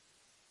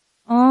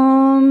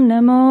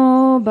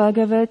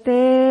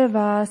Bhagavate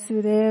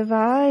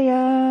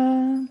Vasudevaya.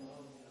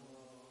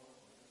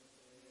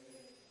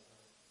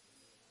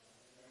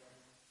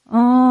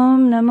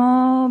 Om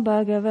Namo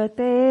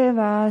Bhagavate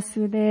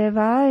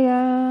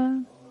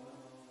Vasudevaya.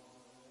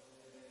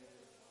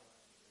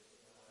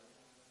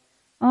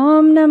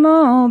 Om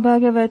Namo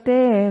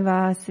Bhagavate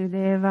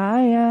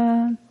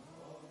Vasudevaya.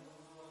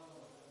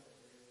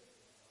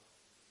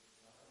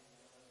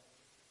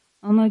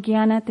 Om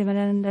Jnana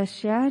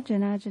Timirandasya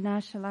Jana Jana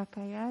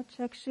Shalakaya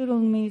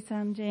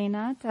Chakshurunmisam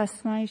Jena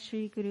Tasmai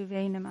Shri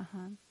Guruve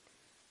Namaha.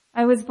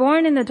 I was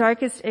born in the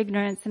darkest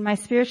ignorance, and my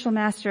spiritual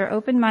master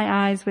opened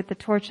my eyes with the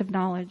torch of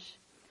knowledge.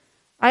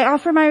 I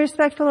offer my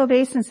respectful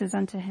obeisances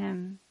unto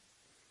him.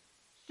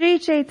 Sri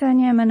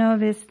Chaitanya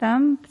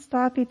Manovistam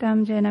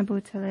Stapitam Jena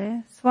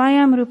Bhutale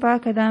Swayam Rupa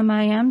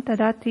Kadamayam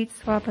Tadatit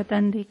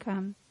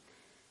Swapatandikam.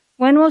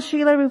 When will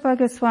Srila Rupa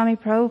Goswami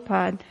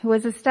Prabhupada, who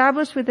has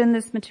established within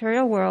this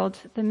material world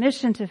the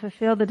mission to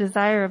fulfill the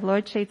desire of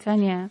Lord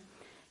Chaitanya,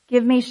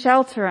 give me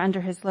shelter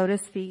under his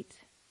lotus feet?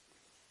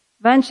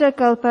 Vancha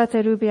kalpa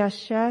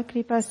tarubhyasya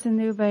kripa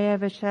sindhu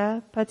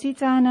bhayavasya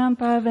patitanam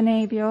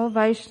pavanebhyo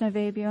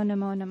vaishnavebhyo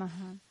namo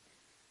namaha.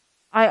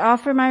 I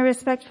offer my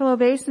respectful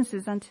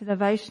obeisances unto the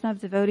Vaishnav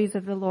devotees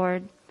of the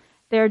Lord.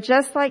 They are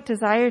just like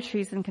desire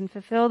trees and can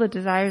fulfill the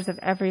desires of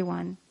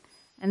everyone,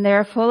 and they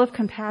are full of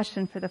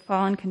compassion for the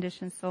fallen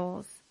conditioned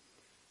souls.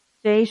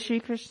 Jai Shri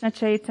Krishna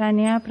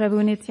Chaitanya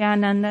Prabhu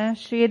Nityananda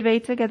Shri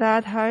Advaita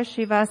Gadadhar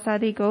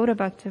Srivasadi Gaura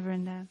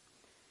Bhaktavrinda.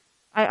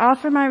 I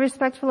offer my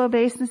respectful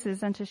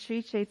obeisances unto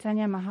Sri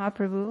Chaitanya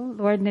Mahaprabhu,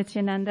 Lord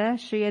Nityananda,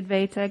 Sri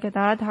Advaita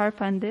Gadadhar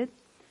Pandit,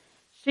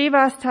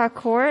 Srivas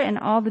Thakur, and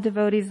all the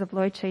devotees of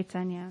Lord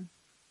Chaitanya.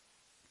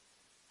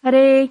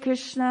 Hare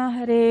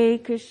Krishna,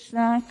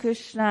 Krishna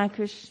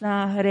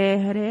Krishna, Hare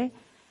Hare,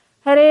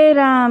 Hare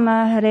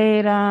Rama,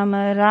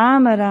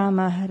 Rama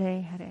Rama,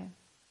 Hare Hare.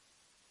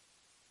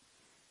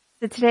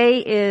 So today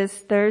is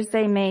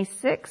Thursday, May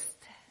 6th,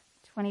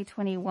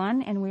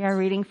 2021, and we are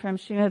reading from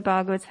Srimad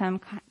Bhagavatam,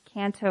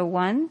 Canto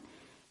 1,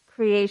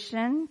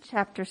 Creation,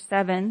 Chapter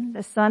 7,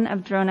 The Son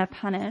of Drona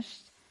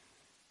Punished,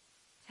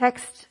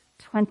 Text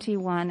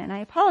 21. And I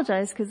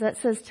apologize because that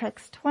says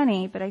Text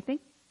 20, but I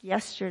think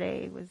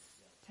yesterday was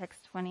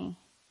Text 20.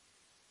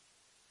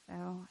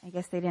 So I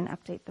guess they didn't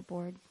update the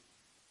board.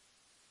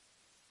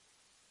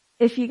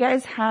 If you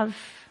guys have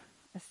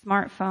a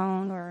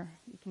smartphone, or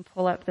you can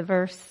pull up the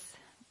verse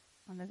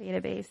on the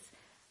database.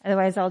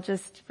 Otherwise, I'll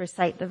just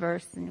recite the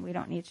verse and we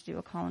don't need to do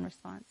a call and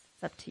response.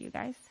 It's up to you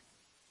guys.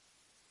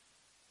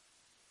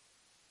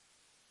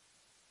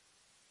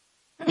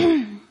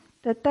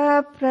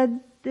 Tata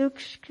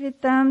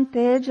pradukshkritam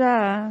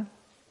teja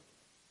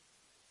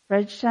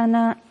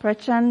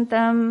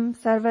prachantam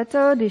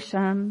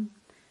sarvatodisham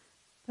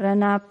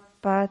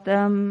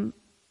pranapadam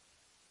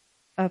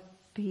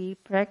api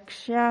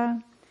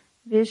prekshya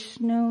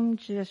vishnum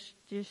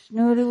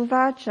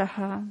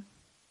jishnuruvachaha.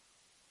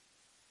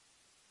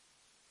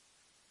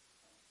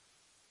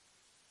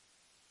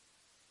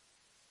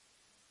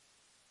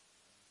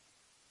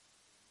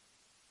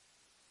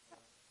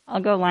 I'll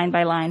go line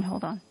by line.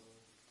 Hold on.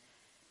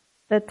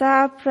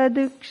 Tata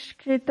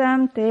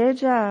pradukshkritam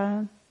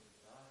teja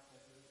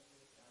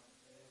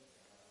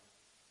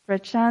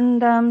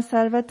prachandam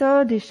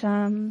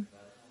sarvatodisham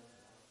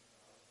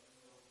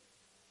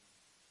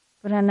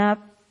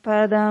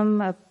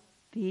pranapadam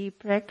api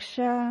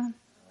preksha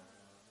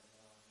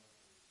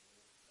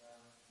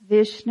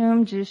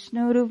vishnum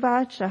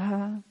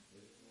jishnuruvachaha.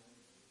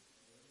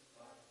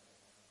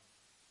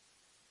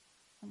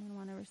 Someone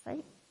want to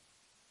recite?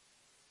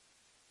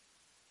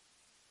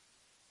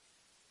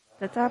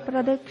 Tata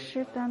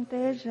pradikshitam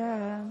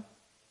teja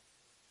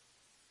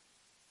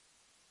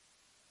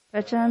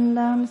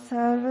prachandam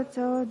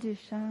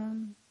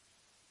sarvatodisham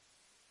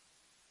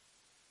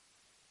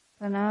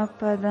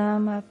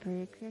pranapadam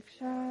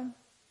apriksha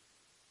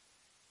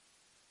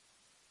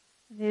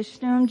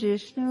vishnum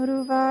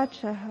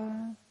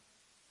jishnuruvachaha.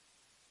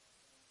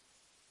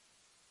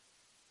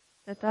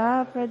 Tata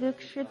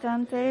pradikshitam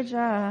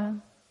teja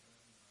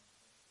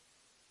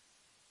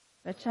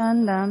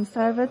prachandam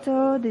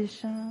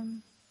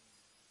sarvatodisham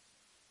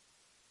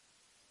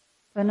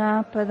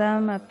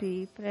Panapadam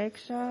api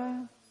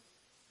preksha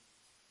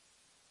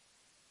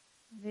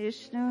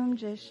Vishnum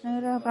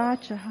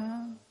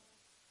Jishnuravachaha.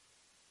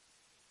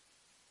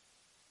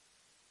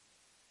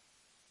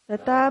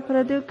 Tata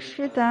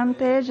pradukshitam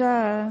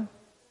teja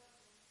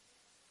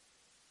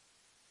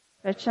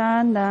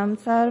prachandam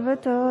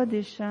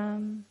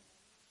sarvatodisham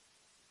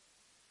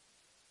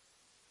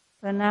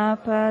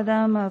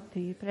Panapadam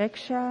api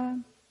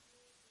preksha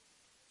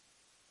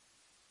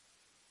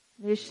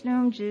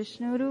Vishnum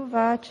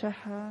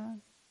Jishnuruvachaha.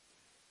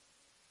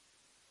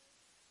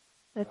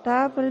 Tata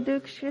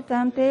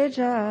pradukshitam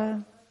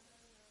teja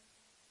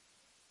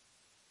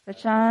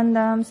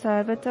prachandam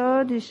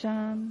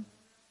sarvatodisham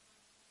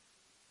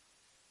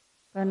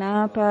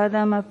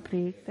Panapadam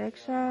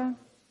apripeksha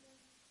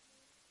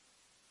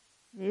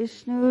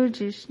Vishnu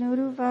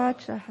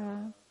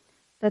Jishnuruvachaha.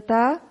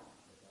 Tata,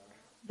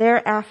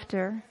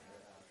 thereafter,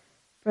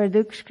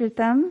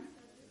 Pradukshritam,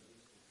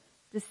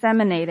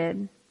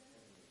 disseminated.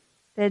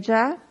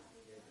 Teja,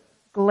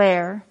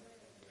 glare.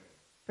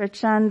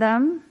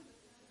 Prachandam,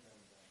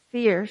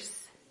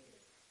 fierce.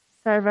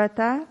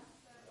 Sarvata,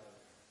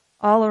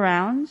 all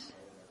around.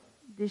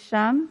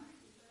 Disham,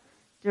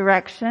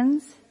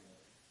 directions.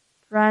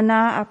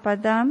 Prana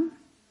apadam,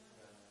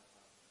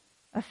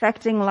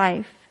 affecting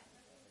life.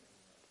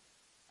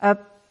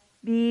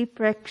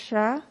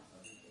 Abhipreksha,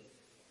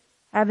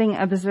 having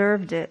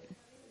observed it.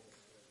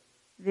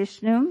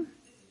 Vishnu,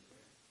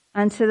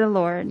 unto the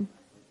Lord.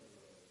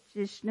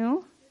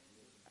 Jishnu,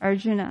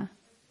 Arjuna.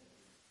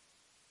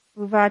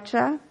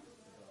 Uvacha,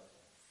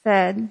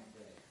 said.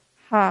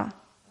 Ha,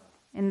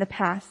 in the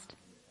past.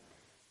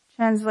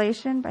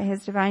 Translation by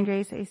His Divine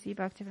Grace A.C.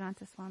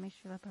 Bhaktivedanta Swami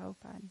Srila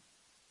Prabhupada.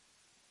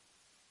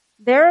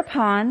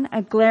 Thereupon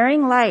a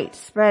glaring light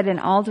spread in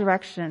all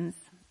directions.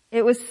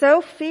 It was so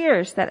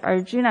fierce that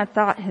Arjuna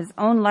thought his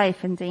own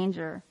life in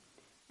danger.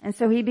 And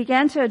so he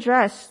began to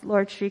address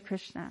Lord Sri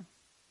Krishna.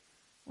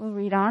 We'll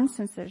read on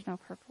since there's no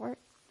purport.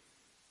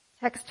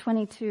 Text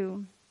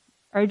 22.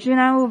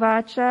 Arjuna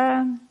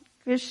uvacha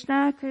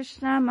Krishna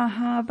Krishna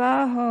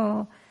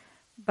Mahabaho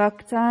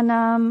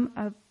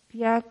Bhaktanam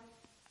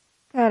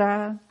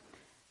Apyakara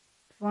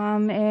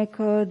Tvam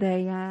Eko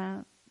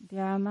Daya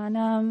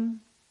Dhyamanam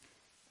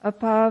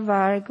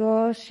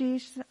Apavargo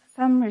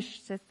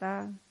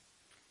Samrishtita.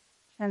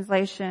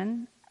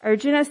 Translation.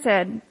 Arjuna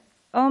said,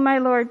 O my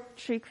Lord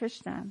Sri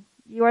Krishna,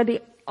 you are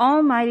the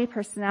almighty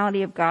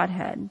personality of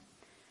Godhead.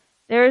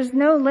 There is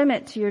no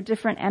limit to your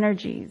different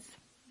energies.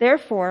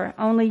 Therefore,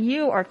 only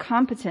you are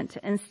competent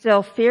to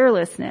instill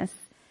fearlessness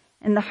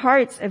in the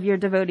hearts of your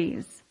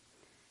devotees.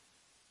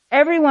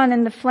 Everyone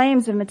in the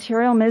flames of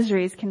material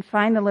miseries can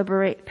find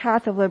the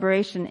path of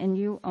liberation in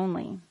you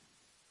only.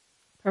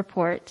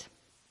 Purport.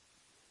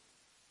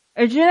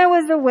 Arjuna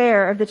was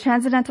aware of the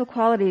transcendental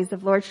qualities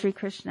of Lord Sri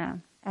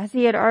Krishna, as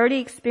he had already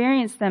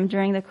experienced them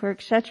during the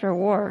Kurukshetra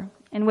war,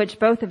 in which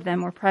both of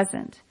them were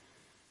present.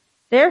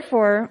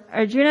 Therefore,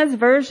 Arjuna's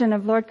version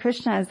of Lord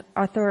Krishna is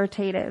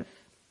authoritative.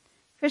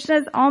 Krishna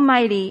is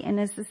almighty and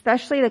is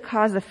especially the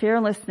cause of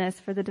fearlessness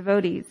for the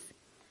devotees.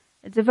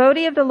 A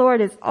devotee of the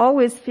Lord is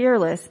always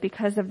fearless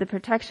because of the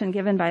protection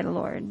given by the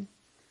Lord.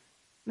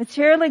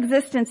 Material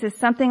existence is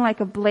something like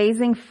a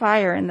blazing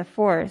fire in the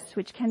forest,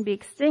 which can be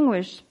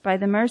extinguished by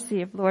the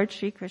mercy of Lord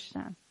Sri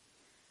Krishna.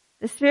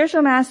 The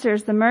spiritual master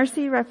is the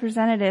mercy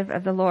representative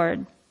of the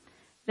Lord.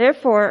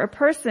 Therefore, a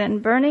person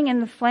burning in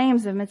the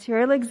flames of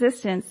material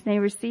existence may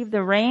receive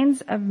the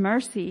rains of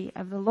mercy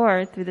of the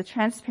Lord through the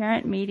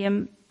transparent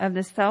medium of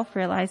the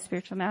self-realized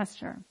spiritual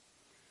master.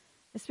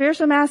 The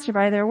spiritual master,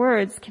 by their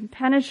words, can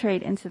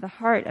penetrate into the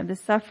heart of the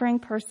suffering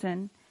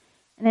person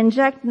and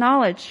inject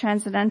knowledge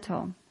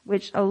transcendental,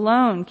 which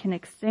alone can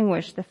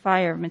extinguish the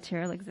fire of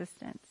material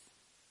existence.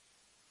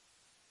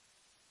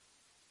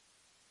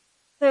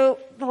 So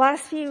the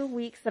last few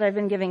weeks that I've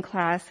been giving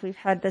class, we've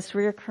had this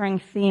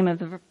reoccurring theme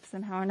of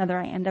somehow or another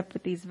I end up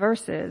with these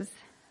verses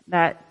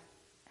that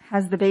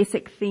has the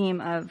basic theme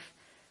of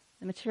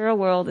the material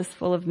world is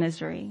full of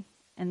misery,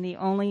 and the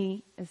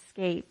only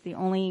escape, the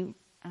only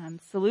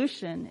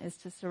solution is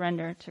to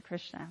surrender to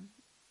Krishna.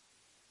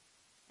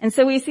 And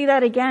so we see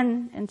that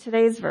again in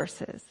today's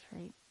verses,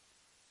 right?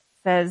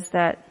 It says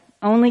that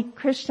only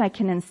Krishna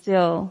can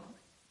instill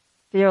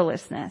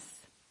fearlessness,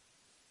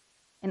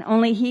 and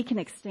only He can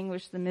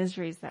extinguish the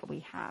miseries that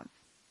we have.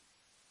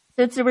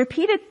 So it's a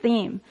repeated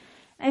theme.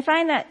 I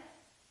find that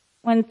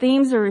when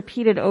themes are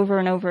repeated over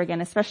and over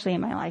again, especially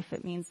in my life,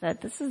 it means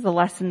that this is a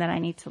lesson that I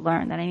need to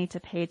learn, that I need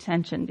to pay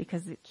attention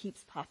because it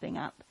keeps popping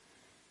up.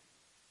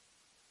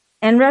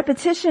 And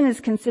repetition is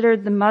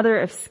considered the mother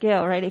of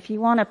skill, right? If you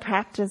want to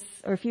practice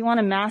or if you want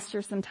to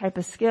master some type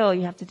of skill,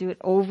 you have to do it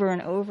over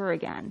and over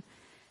again.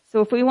 So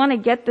if we want to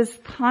get this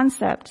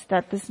concept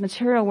that this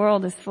material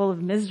world is full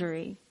of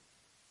misery,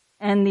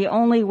 and the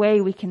only way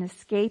we can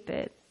escape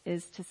it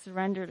is to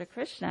surrender to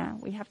Krishna,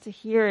 we have to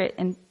hear it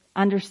and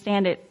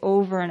understand it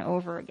over and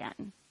over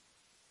again.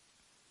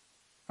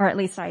 Or at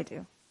least I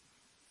do.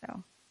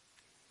 So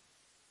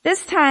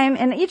this time,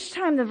 and each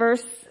time the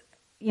verse,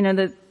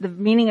 the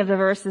meaning of the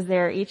verse is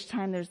there, each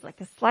time there's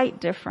like a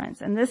slight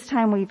difference. And this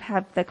time we've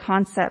had the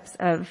concepts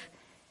of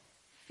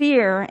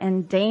fear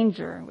and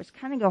danger, which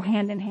kind of go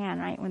hand in hand,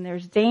 right? When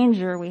there's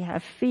danger, we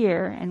have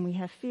fear, and we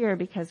have fear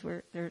because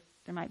there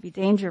might be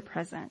danger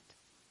present.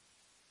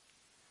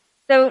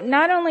 So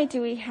not only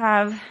do we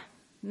have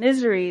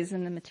miseries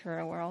in the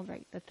material world,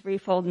 right? The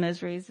threefold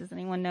miseries. Does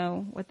anyone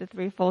know what the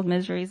threefold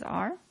miseries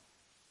are?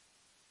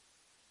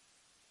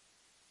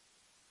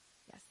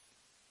 Yes.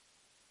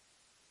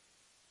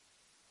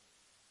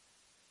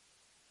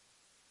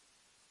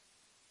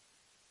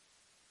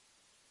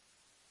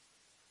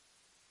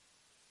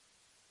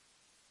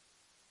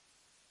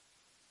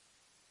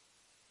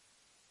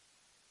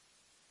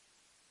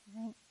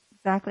 Right.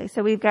 Exactly.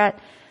 So we've got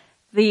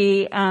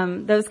the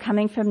those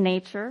coming from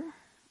nature.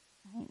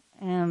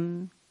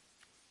 Right?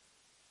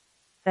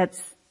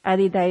 That's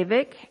Adi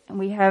Daivik, and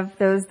we have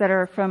those that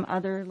are from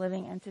other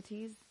living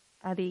entities,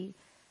 Adi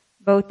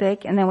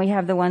bautic, and then we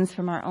have the ones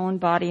from our own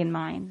body and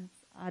mind,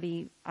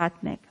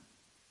 adi-atmic.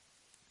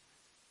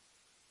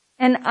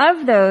 And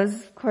of those,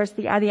 of course,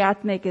 the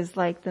adi-atmic is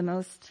like the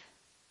most,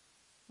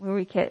 where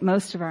we get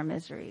most of our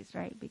miseries,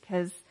 right?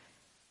 Because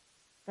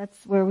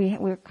that's where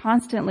we're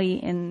constantly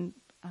in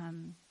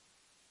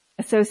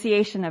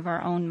association of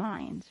our own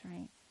mind,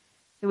 right?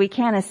 So we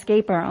can't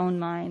escape our own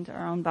mind,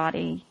 our own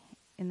body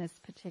in this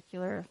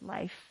particular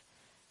life.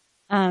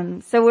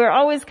 So we're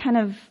always kind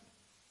of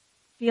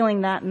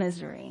feeling that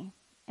misery.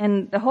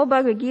 And the whole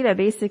Bhagavad Gita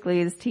basically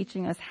is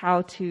teaching us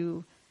how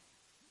to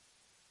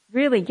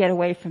really get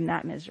away from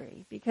that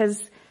misery.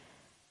 Because,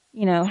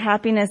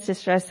 happiness,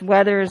 distress,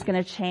 weather is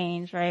going to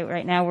change, right?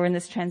 Right now we're in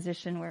this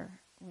transition where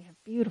we have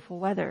beautiful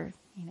weather,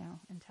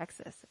 in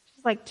Texas.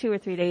 Just like 2 or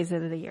 3 days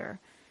of the year.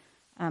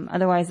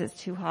 Otherwise it's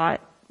too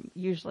hot,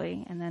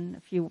 usually. And then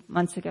a few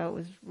months ago it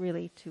was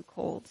really too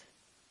cold.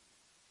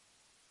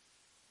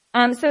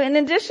 So in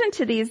addition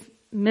to these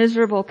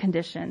miserable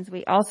conditions,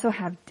 we also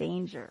have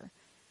danger.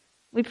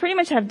 We pretty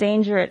much have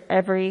danger at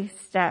every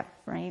step,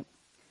 right?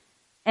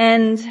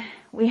 And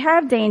we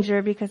have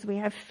danger because we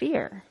have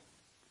fear.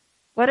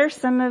 What are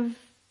some of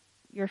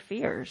your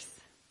fears?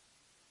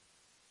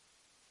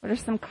 What are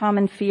some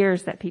common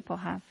fears that people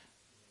have?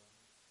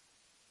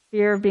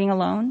 Fear of being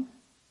alone?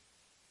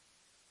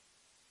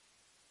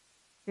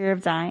 Fear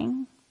of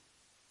dying?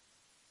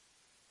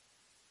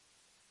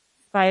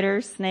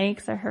 Spiders,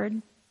 snakes, I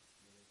heard.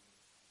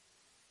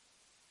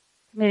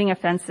 Committing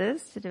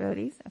offenses to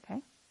devotees,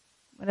 okay.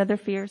 What other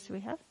fears do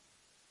we have?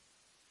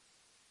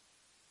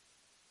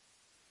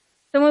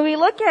 So when we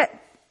look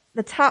at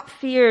the top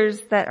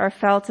fears that are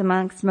felt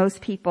amongst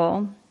most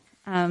people,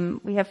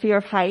 we have fear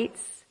of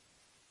heights,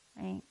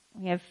 right?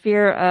 We have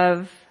fear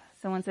of,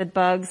 someone said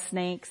bugs,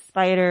 snakes,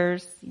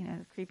 spiders,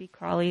 creepy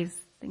crawlies,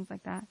 things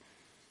like that.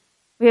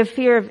 We have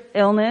fear of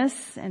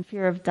illness and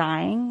fear of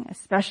dying,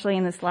 especially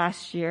in this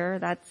last year.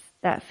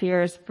 That fear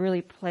has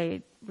really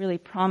played really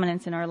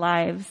prominent in our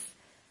lives,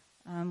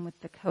 with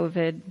the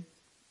COVID,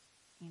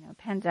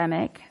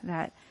 pandemic,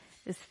 that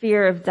this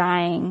fear of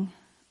dying,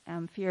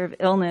 fear of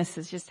illness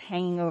is just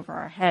hanging over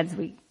our heads.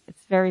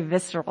 It's very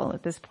visceral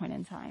at this point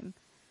in time.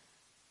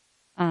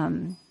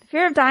 The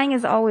fear of dying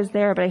is always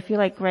there, but I feel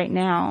like right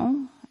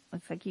now,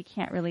 it's like you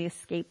can't really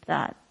escape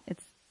that.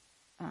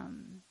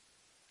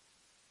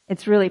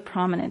 It's really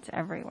prominent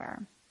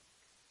everywhere.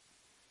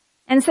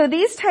 And so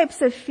these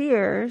types of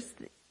fears,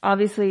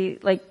 obviously,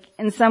 like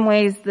in some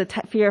ways, the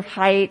fear of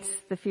heights,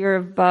 the fear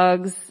of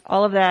bugs,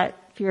 all of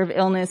that, fear of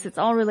illness, it's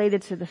all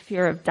related to the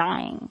fear of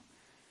dying,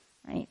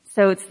 right?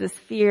 So it's this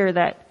fear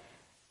that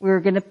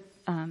we're going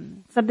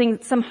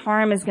to, some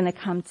harm is going to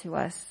come to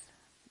us.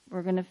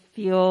 We're going to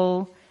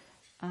feel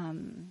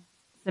some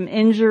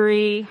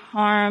injury,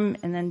 harm,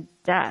 and then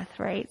death,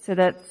 right? So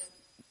that's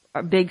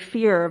a big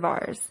fear of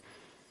ours.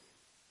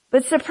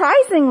 But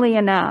surprisingly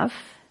enough,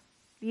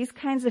 these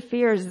kinds of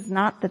fears is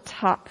not the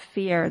top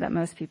fear that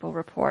most people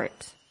report.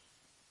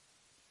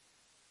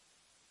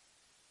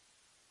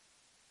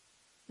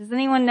 Does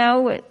anyone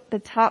know what the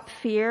top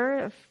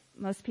fear of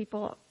most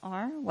people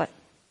are? What?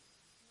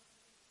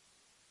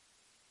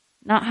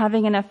 Not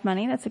having enough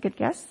money, that's a good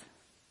guess.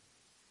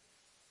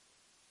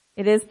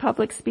 It is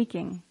public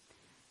speaking.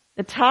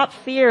 The top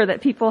fear that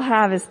people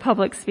have is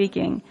public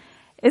speaking.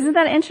 Isn't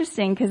that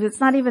interesting? Because it's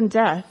not even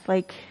death.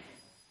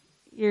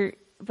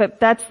 But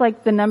that's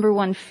like the number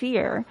one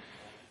fear.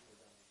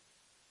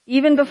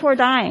 Even before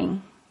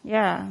dying.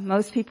 Yeah,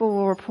 most people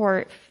will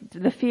report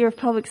the fear of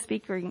public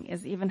speaking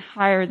is even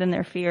higher than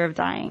their fear of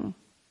dying.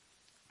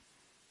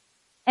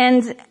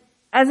 And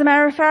as a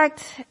matter of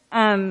fact,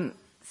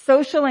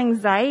 social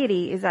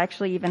anxiety is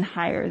actually even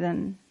higher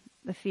than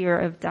the fear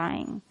of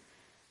dying.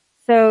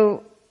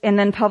 So, and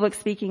then public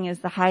speaking is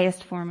the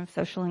highest form of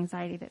social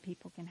anxiety that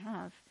people can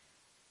have.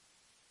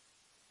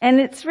 And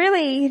it's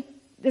really,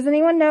 does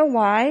anyone know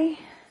why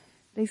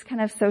these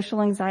kind of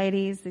social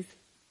anxieties,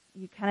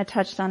 you kind of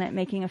touched on it,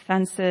 making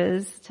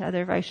offenses to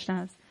other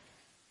Vaishnavas.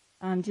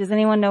 Does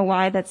anyone know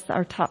why that's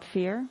our top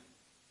fear?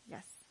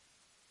 Yes.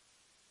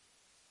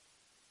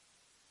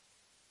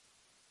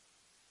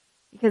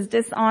 Because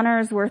dishonor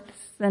is worse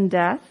than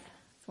death.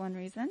 That's one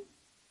reason.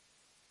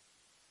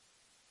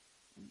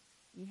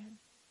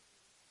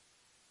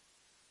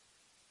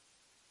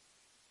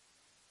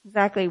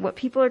 Exactly. What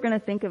people are going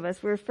to think of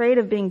us. We're afraid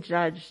of being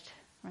judged,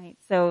 right?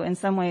 So in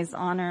some ways,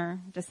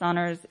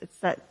 dishonor, it's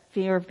that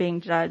fear of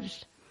being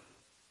judged.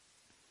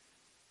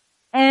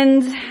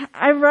 And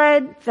I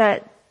read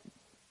that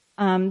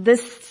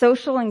this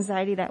social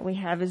anxiety that we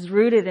have is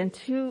rooted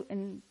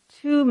in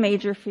two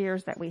major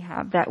fears that we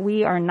have, that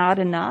we are not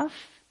enough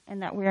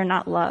and that we are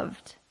not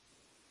loved.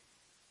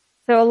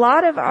 So a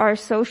lot of our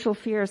social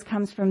fears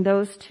comes from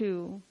those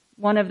two,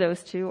 one of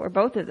those two, or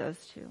both of those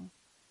two.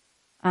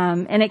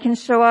 And it can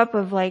show up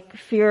of like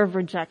fear of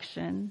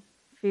rejection,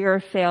 fear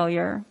of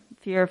failure,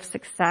 fear of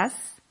success,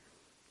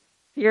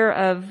 fear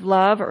of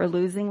love or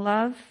losing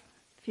love,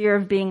 fear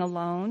of being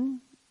alone,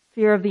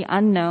 fear of the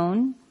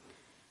unknown.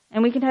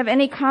 And we can have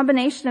any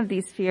combination of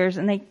these fears,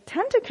 and they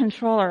tend to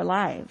control our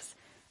lives.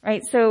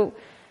 right? So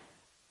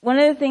one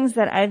of the things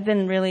that I've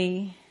been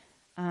really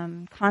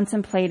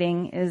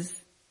contemplating is,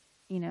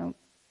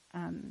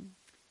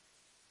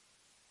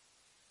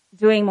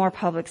 doing more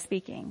public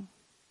speaking,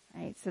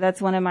 right? So that's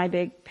one of my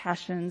big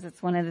passions.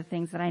 It's one of the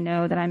things that I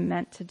know that I'm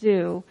meant to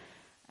do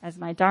as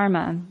my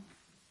dharma.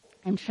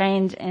 I'm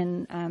trained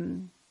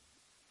in,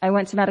 I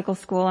went to medical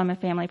school. I'm a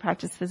family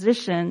practice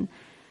physician,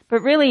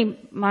 but really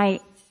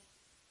my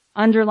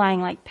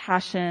underlying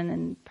passion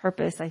and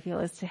purpose, I feel,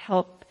 is to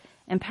help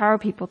empower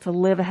people to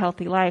live a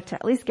healthy life, to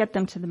at least get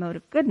them to the mode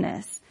of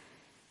goodness.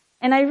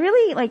 And I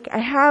really, I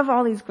have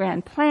all these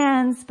grand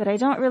plans, but I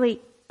don't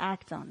really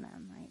act on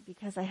them, right?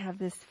 Because I have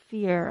this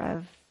fear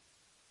of,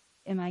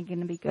 am I going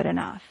to be good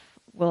enough?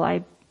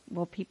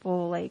 Will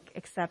people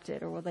accept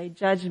it, or will they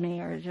judge me,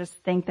 or just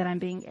think that I'm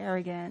being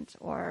arrogant,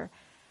 or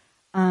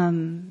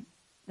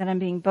that I'm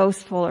being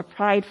boastful or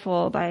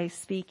prideful by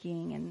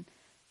speaking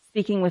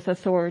with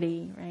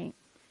authority, right?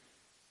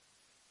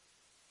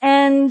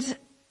 And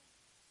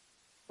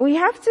we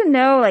have to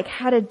know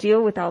how to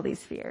deal with all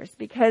these fears,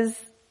 because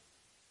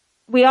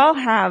we all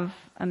have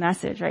a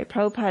message, right?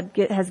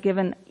 Prabhupada has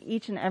given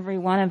each and every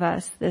one of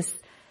us this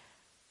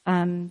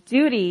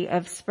duty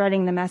of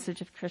spreading the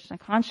message of Krishna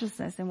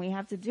consciousness, and we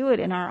have to do it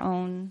in our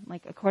own,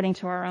 according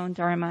to our own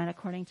dharma and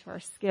according to our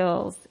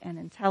skills and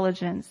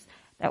intelligence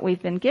that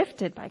we've been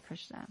gifted by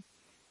Krishna.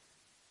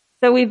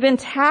 So we've been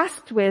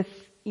tasked with,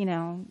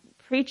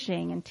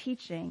 preaching and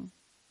teaching,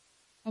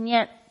 and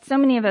yet so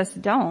many of us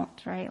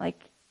don't, right?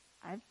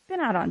 I've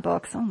been out on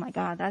books. Oh my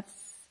God, that's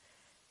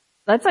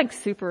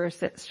super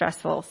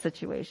stressful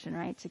situation,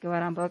 right? To go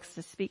out on books,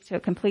 to speak to a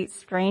complete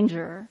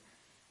stranger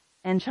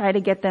and try to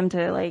get them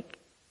to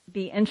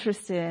be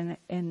interested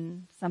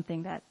in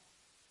something that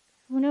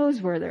who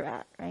knows where they're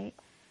at, right?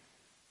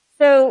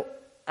 So,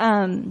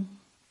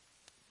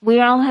 we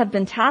all have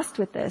been tasked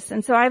with this.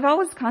 And so I've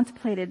always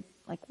contemplated,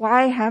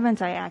 why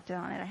haven't I acted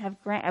on it?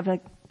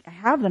 I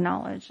have the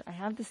knowledge, I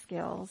have the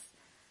skills.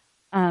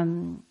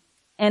 And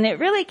it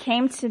really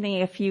came to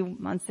me a few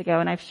months ago,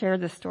 and I've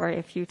shared this story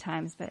a few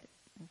times, but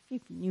a few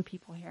new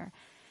people here.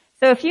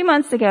 So a few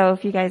months ago,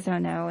 if you guys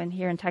don't know, and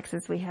here in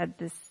Texas, we had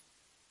this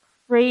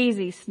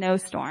crazy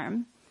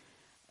snowstorm,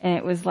 and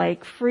it was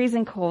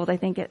freezing cold. I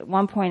think at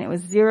one point it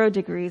was 0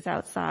 degrees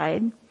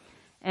outside,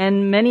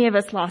 and many of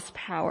us lost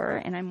power,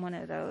 and I'm one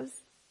of those.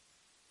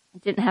 I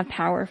didn't have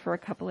power for a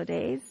couple of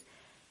days.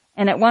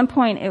 And at one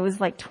point it was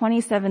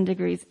 27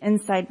 degrees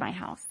inside my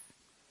house.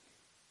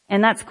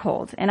 And that's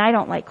cold. And I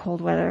don't like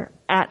cold weather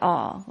at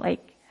all.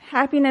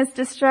 Happiness,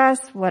 distress,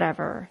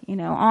 whatever.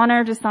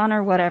 Honor,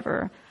 dishonor,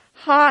 whatever.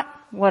 Hot,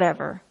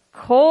 whatever.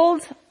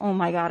 Cold, oh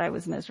my God, I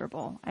was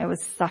miserable. I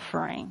was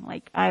suffering.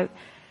 I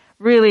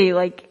really,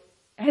 I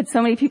had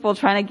so many people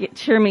trying to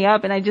cheer me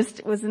up, and I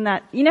just was in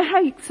that,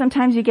 how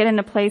sometimes you get in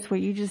a place where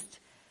you just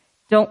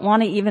don't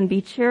want to even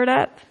be cheered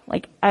up?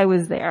 I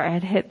was there. I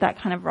had hit that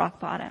kind of rock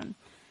bottom.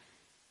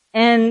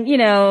 And,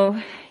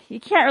 you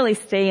can't really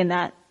stay in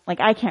that,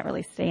 I can't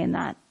really stay in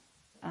that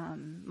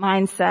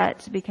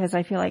mindset, because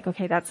I feel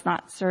okay, that's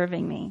not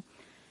serving me.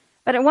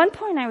 But at one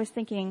point I was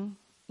thinking,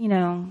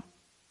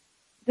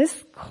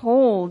 this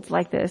cold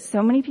like this,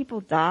 so many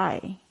people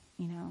die,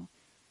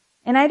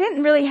 and I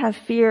didn't really have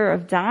fear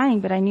of dying,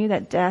 but I knew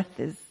that death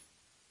is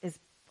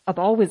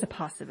always a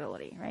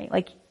possibility,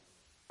 right?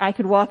 I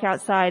could walk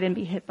outside and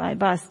be hit by a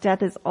bus.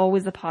 Death is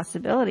always a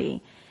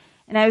possibility.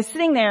 And I was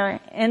sitting there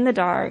in the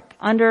dark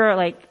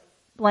under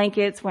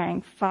blankets,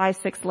 wearing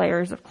 5-6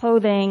 layers of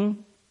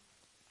clothing.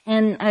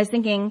 And I was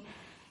thinking,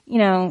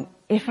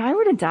 if I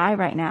were to die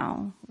right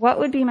now, what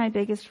would be my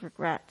biggest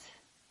regret?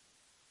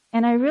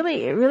 And it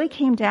really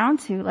came down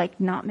to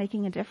not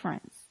making a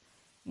difference,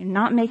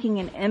 not making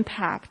an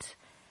impact,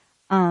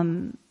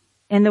 in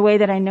the way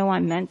that I know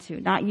I'm meant to,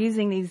 not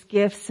using these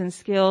gifts and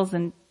skills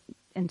and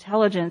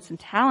intelligence and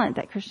talent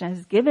that Krishna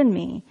has given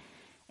me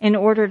in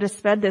order to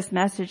spread this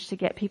message to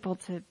get people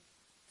to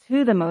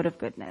the mode of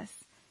goodness,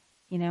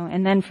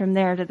 and then from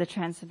there to the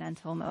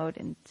transcendental mode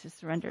and to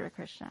surrender to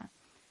Krishna.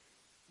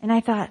 And I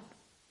thought,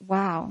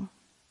 wow.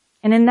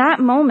 And in that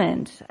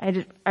moment,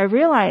 I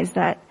realized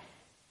that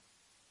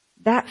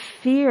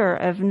fear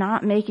of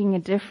not making a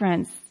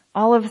difference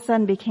all of a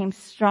sudden became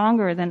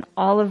stronger than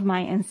all of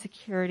my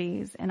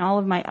insecurities and all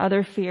of my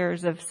other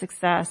fears of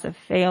success, of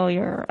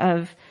failure,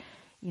 of,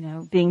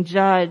 being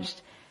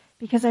judged,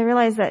 because I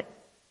realized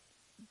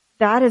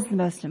that is the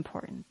most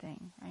important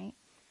thing, right?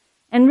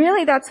 And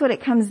really that's what it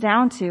comes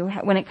down to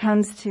when it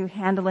comes to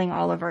handling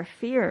all of our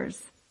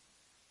fears.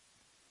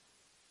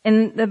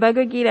 In the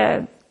Bhagavad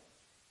Gita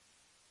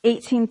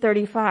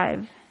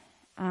 18:35,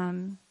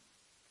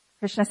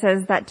 Krishna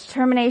says that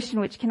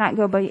determination which cannot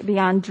go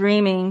beyond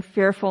dreaming,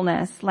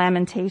 fearfulness,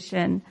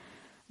 lamentation,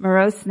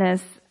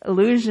 moroseness,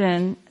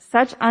 illusion,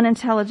 such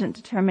unintelligent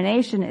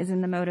determination is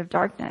in the mode of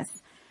darkness.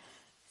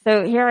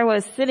 So here I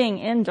was sitting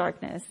in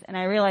darkness, and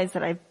I realized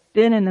that I've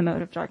been in the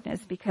mode of darkness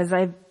because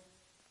I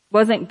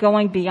wasn't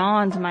going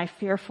beyond my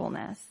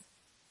fearfulness.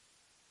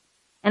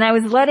 And I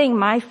was letting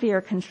my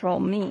fear control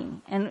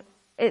me. And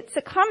it's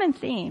a common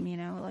theme,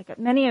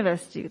 many of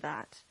us do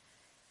that.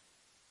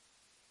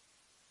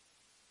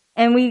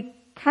 And we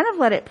kind of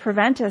let it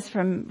prevent us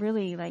from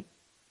really like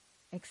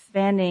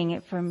expanding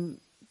it, from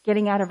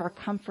getting out of our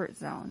comfort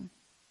zone.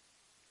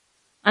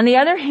 On the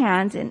other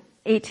hand, in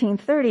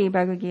 1830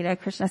 Bhagavad Gita,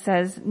 Krishna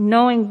says,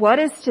 knowing what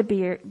is to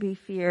be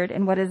feared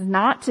and what is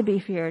not to be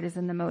feared is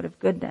in the mode of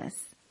goodness.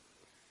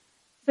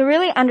 So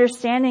really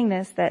understanding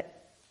this,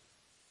 that,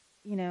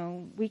 you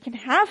know, we can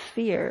have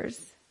fears,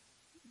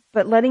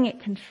 but letting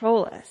it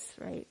control us,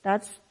 right?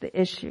 That's the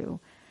issue.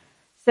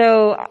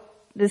 So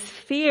this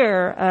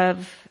fear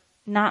of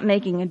not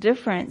making a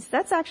difference,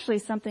 that's actually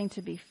something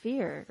to be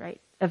feared, right?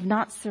 Of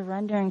not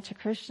surrendering to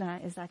Krishna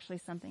is actually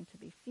something to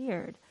be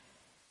feared.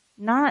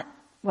 Not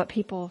what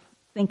people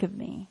think of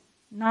me,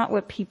 not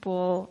what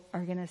people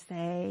are going to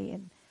say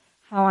and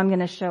how I'm going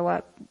to show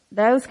up.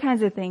 Those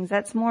kinds of things,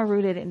 that's more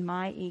rooted in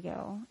my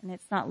ego, and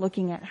it's not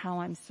looking at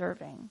how I'm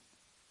serving.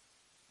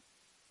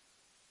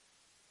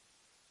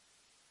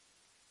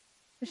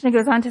 Krishna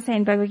goes on to say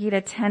in Bhagavad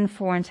Gita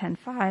 10.4 and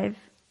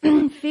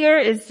 10.5, fear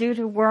is due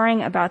to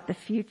worrying about the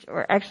future,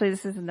 or actually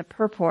this is in the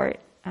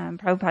purport.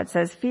 Prabhupada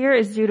says, fear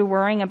is due to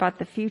worrying about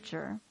the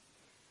future.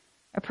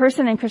 A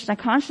person in Krishna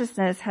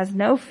consciousness has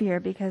no fear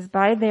because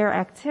by their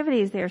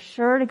activities they are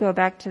sure to go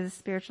back to the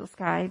spiritual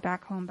sky,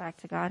 back home, back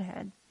to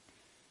Godhead.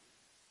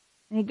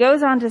 And he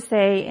goes on to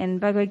say in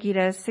Bhagavad Gita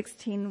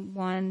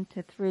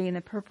 16.1-3 in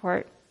the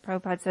purport,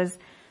 Prabhupada says,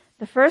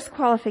 the first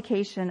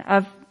qualification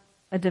of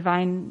a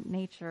divine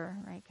nature,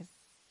 right, because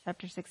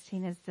chapter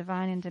 16 is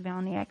divine and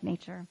demoniac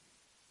nature,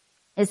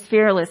 is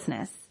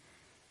fearlessness.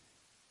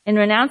 In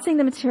renouncing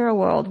the material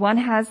world, one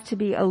has to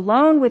be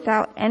alone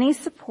without any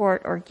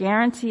support or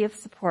guarantee of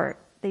support.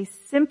 They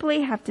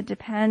simply have to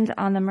depend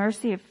on the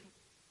mercy of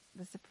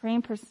the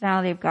Supreme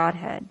Personality of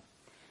Godhead.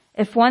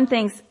 If one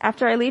thinks,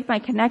 after I leave my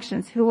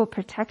connections, who will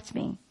protect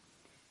me?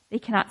 They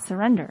cannot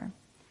surrender.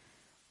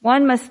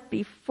 One must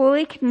be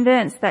fully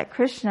convinced that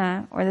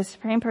Krishna, or the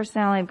Supreme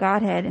Personality of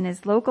Godhead, in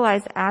his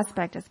localized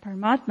aspect as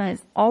Paramatma,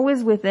 is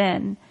always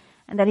within,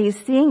 and that he is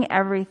seeing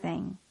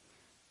everything.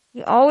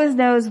 He always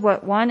knows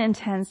what one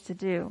intends to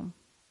do.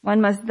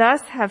 One must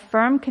thus have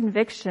firm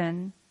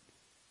conviction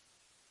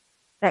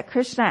that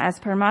Krishna as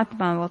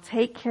Paramatma will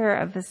take care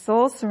of the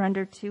soul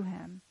surrendered to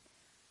him.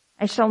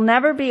 I shall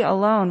never be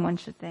alone, one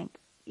should think.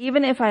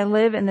 Even if I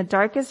live in the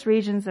darkest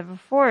regions of a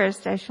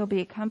forest, I shall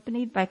be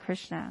accompanied by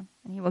Krishna,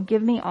 and he will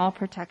give me all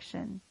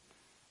protection.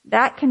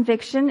 That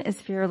conviction is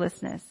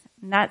fearlessness,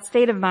 and that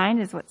state of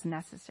mind is what's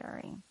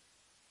necessary.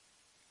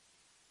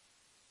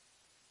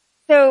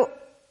 So,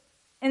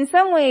 in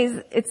some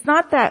ways, it's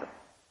not that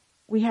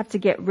we have to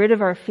get rid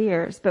of our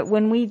fears, but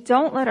when we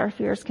don't let our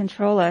fears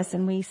control us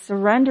and we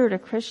surrender to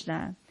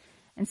Krishna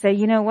and say,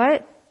 you know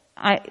what?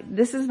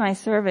 This is my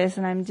service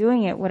and I'm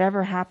doing it,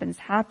 whatever happens,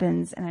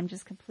 happens, and I'm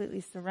just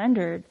completely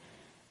surrendered.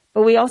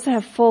 But we also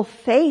have full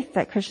faith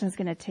that Krishna's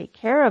going to take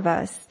care of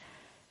us.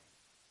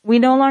 We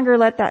no longer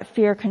let that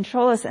fear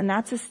control us, and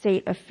that's a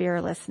state of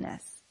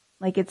fearlessness.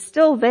 Like, it's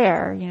still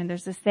there. You know,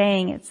 there's a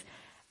saying, it's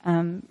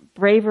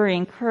bravery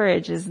and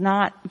courage is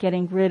not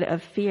getting rid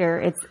of fear.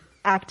 It's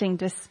acting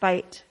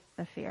despite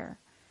the fear.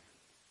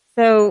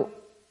 So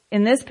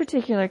in this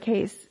particular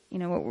case, you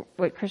know,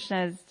 what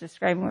Krishna is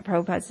describing, what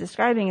Prabhupada is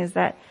describing is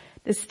that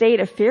the state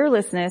of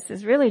fearlessness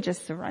is really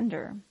just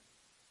surrender.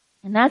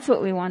 And that's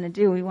what we want to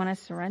do. We want to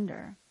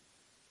surrender.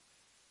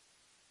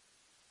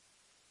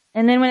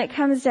 And then when it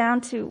comes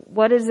down to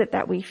what is it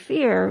that we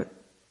fear,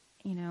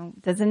 you know,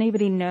 does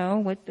anybody know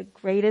what the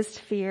greatest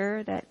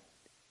fear that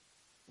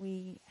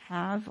we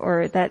have,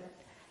 or that,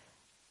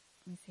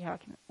 let me see how I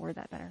can word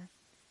that better.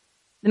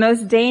 The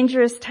most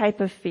dangerous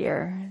type of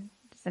fear.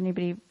 Does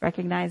anybody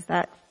recognize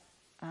that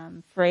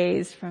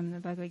phrase from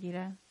the Bhagavad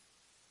Gita?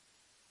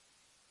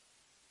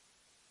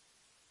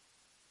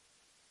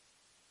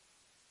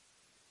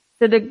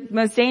 So the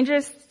most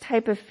dangerous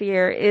type of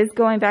fear is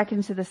going back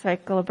into the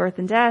cycle of birth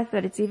and death,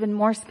 but it's even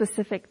more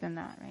specific than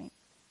that, right?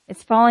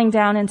 It's falling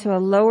down into a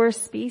lower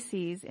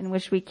species in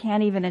which we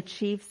can't even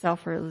achieve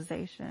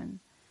self-realization.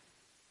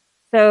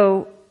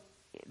 So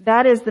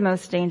that is the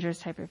most dangerous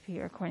type of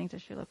fear, according to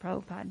Srila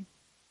Prabhupada.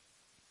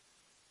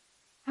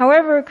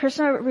 However,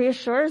 Krishna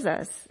reassures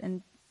us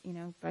in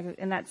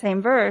that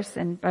same verse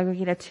in Bhagavad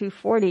Gita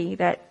 2.40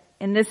 that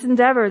in this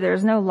endeavor there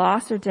is no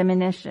loss or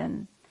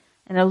diminution,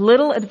 and a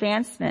little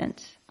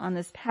advancement on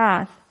this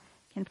path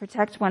can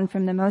protect one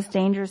from the most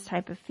dangerous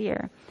type of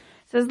fear.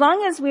 So as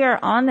long as we are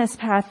on this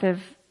path of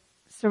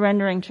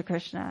surrendering to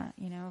Krishna,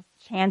 you know,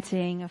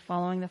 chanting, of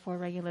following the four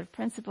regulative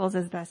principles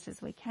as best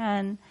as we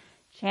can,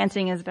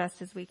 chanting as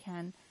best as we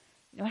can,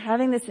 you know,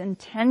 having this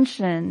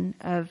intention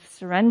of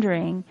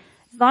surrendering,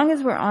 as long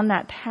as we're on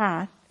that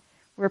path,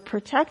 we're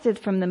protected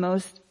from the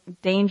most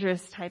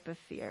dangerous type of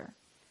fear.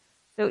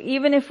 So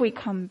even if we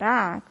come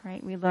back,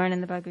 right, we learn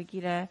in the Bhagavad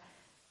Gita,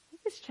 I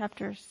think it's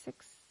chapter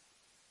 6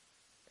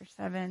 or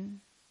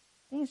 7,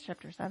 I think it's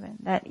chapter 7,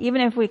 that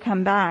even if we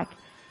come back,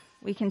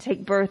 we can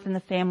take birth in the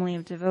family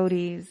of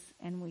devotees,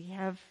 and we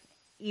have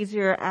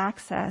easier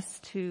access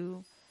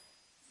to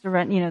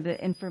surrender, you know,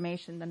 the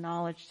information, the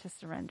knowledge to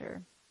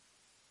surrender.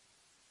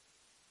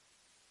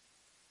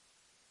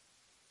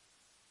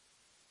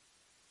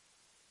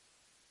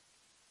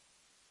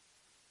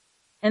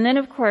 And then,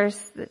 of course,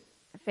 the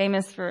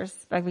famous verse,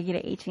 Bhagavad Gita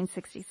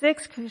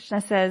 18:66,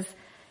 Krishna says,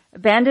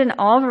 abandon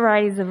all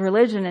varieties of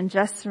religion and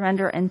just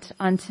surrender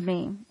unto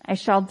me. I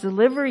shall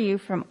deliver you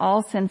from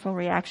all sinful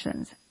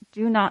reactions.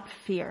 Do not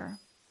fear.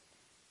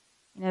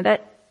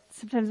 That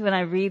sometimes when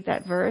I read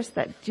that verse,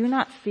 that do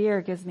not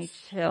fear gives me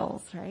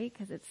chills, right?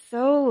 Because it's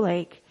so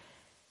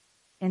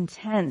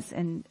intense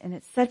and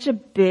it's such a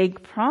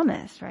big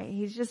promise, right?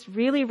 He's just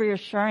really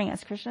reassuring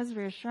us. Krishna's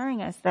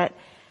reassuring us that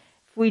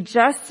if we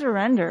just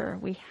surrender,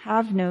 we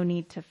have no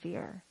need to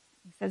fear.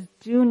 He says,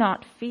 do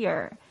not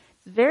fear.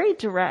 It's very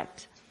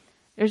direct.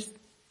 There's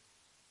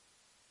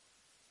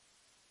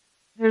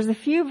a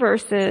few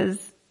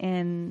verses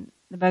in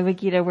the Bhagavad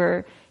Gita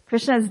where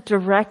Krishna is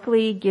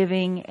directly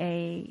giving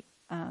a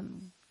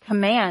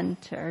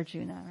command to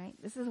Arjuna, right?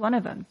 This is one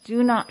of them.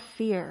 Do not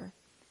fear.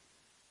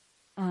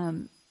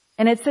 And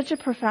it's such a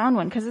profound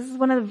one because this is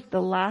one of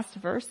the last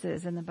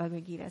verses in the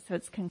Bhagavad Gita. So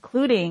it's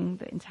concluding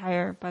the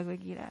entire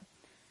Bhagavad Gita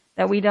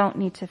that we don't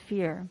need to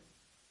fear.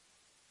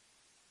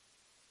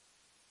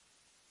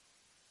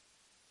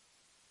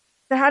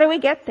 So how do we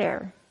get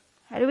there?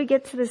 How do we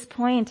get to this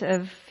point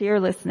of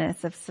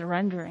fearlessness, of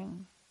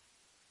surrendering?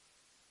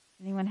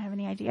 Anyone have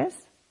any ideas?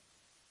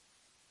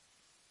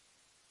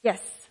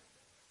 Yes.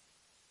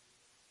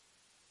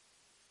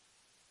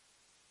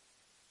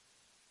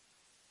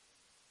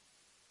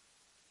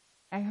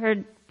 I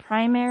heard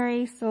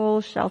primary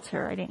soul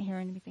shelter. I didn't hear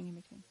anything in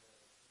between.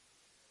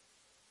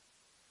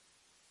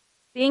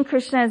 Seeing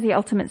Krishna as the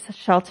ultimate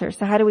shelter.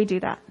 So how do we do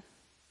that?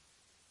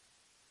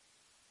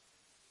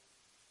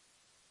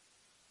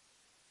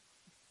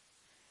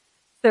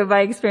 So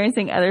by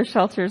experiencing other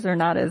shelters are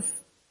not as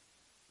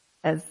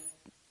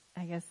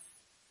I guess,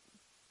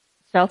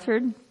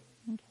 sheltered.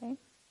 Okay.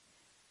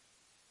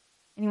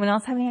 Anyone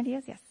else have any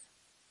ideas? Yes.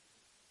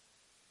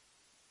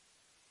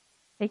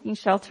 Taking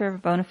shelter of a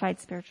bona fide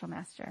spiritual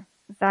master.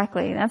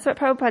 Exactly. That's what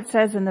Prabhupada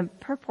says in the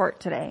purport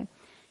today.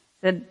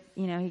 That,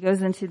 he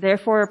goes into,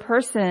 therefore a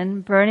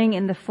person burning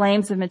in the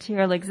flames of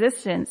material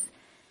existence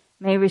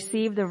may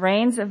receive the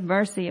rains of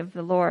mercy of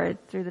the Lord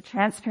through the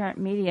transparent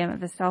medium of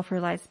the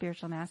self-realized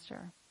spiritual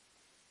master.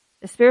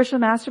 The spiritual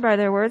master, by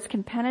their words,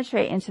 can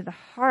penetrate into the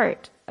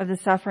heart of the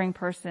suffering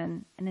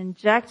person and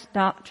inject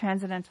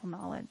transcendental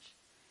knowledge,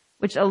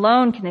 which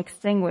alone can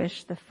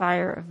extinguish the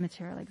fire of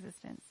material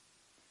existence.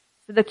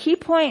 So the key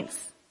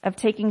points of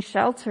taking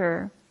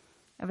shelter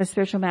of a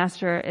spiritual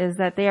master is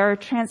that they are a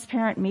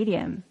transparent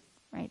medium,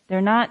 right? They're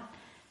not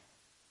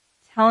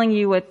telling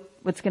you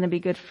what's going to be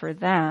good for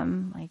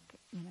them.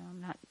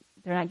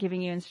 They're not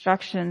giving you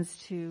instructions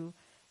to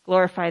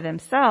glorify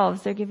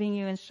themselves. They're giving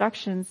you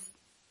instructions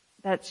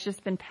that's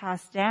just been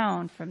passed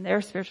down from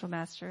their spiritual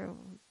master,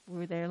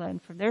 where they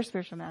learned from their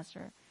spiritual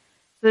master.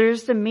 So they're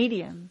just a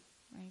medium,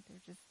 right?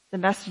 They're just the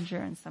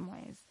messenger in some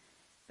ways.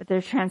 But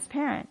they're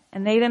transparent.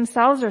 And they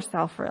themselves are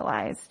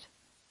self-realized.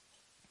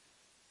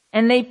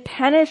 And they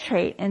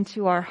penetrate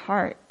into our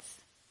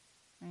hearts,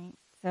 right?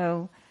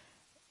 So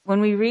when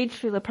we read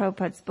Srila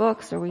Prabhupada's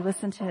books or we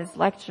listen to his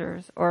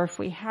lectures, or if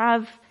we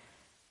have,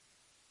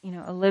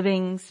 a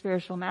living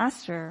spiritual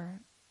master,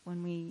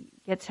 when we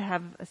get to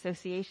have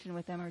association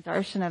with them or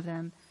darshan of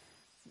them,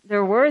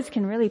 their words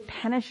can really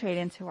penetrate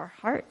into our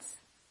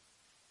hearts.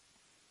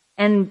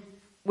 And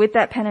with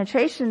that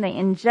penetration, they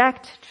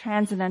inject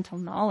transcendental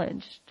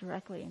knowledge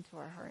directly into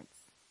our hearts.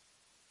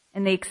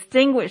 And they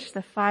extinguish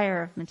the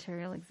fire of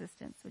material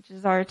existence, which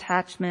is our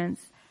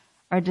attachments,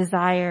 our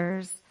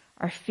desires,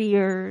 our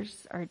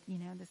fears,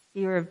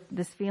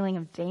 this feeling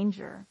of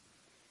danger.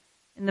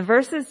 In the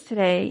verses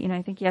today,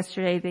 I think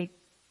yesterday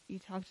you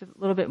talked a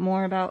little bit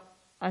more about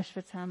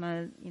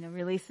Ashvatthama,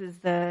 releases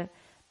the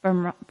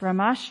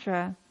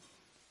Brahmastra,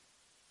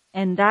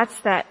 and that's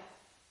that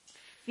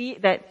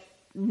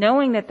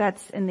knowing that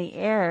that's in the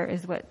air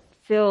is what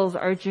fills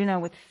Arjuna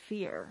with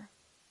fear,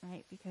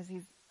 right? Because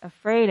he's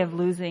afraid of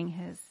losing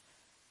his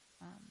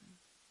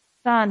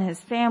son, his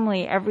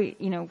family,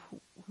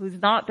 who's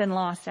not been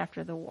lost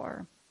after the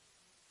war.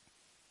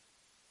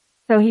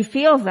 So he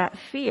feels that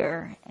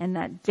fear and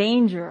that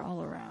danger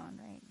all around,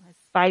 right? His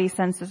spidey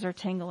senses are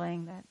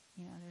tingling that,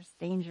 there's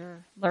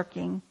danger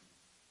lurking.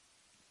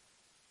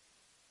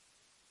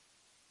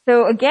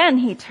 So again,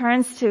 he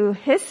turns to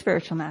his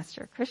spiritual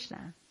master,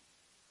 Krishna.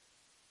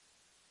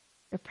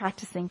 They're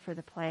practicing for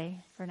the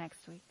play for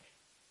next week.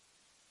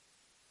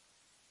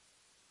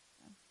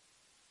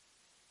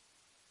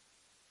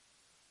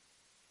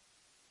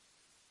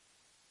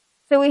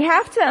 So we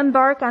have to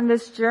embark on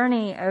this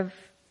journey of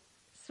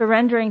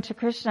surrendering to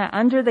Krishna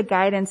under the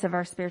guidance of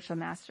our spiritual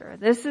master.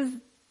 This is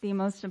the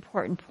most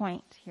important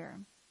point here,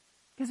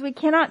 because we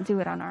cannot do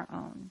it on our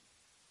own.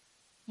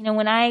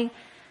 When I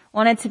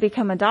wanted to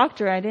become a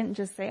doctor, I didn't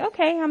just say,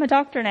 okay, I'm a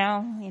doctor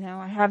now.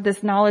 I have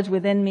this knowledge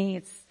within me.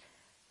 It's,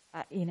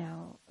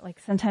 like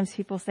sometimes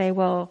people say,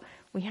 well,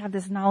 we have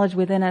this knowledge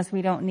within us.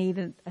 We don't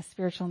need a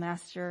spiritual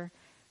master,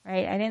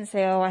 right? I didn't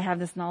say, I have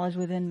this knowledge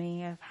within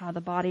me of how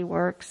the body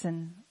works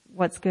and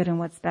what's good and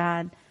what's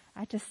bad.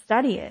 I had to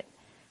study it.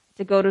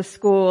 To go to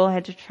school, I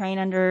had to train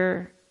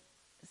under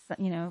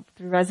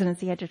through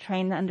residency, you had to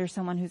train under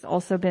someone who's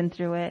also been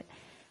through it.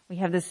 We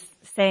have this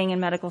saying in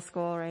medical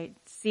school, right?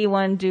 See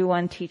one, do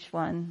one, teach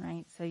one,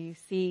 right? So you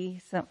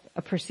see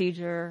a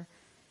procedure,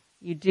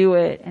 you do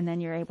it, and then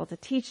you're able to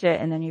teach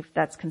it, and then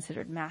that's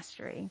considered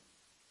mastery.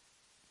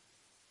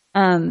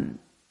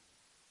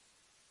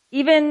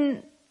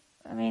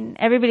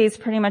 Everybody's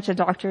pretty much a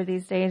doctor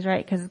these days,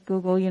 right? Because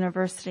Google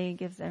University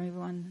gives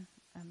everyone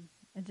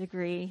a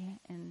degree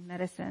in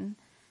medicine.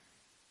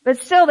 But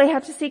still, they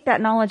have to seek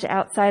that knowledge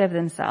outside of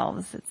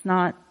themselves. It's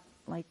not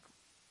like,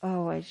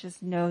 oh, I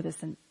just know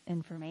this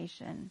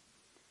information.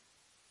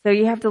 So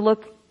you have to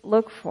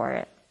look for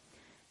it.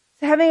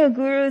 So having a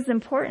guru is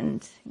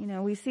important.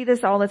 We see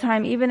this all the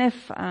time. Even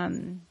if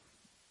I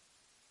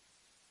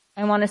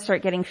want to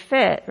start getting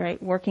fit,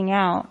 right, working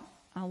out,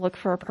 I'll look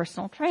for a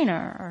personal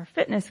trainer or a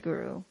fitness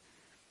guru.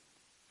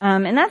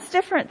 And that's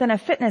different than a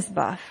fitness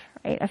buff,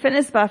 right? A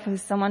fitness buff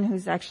is someone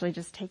who's actually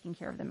just taking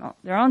care of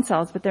their own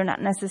selves, but they're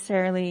not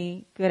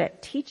necessarily good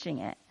at teaching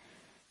it.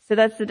 So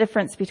that's the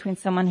difference between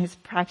someone who's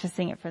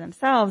practicing it for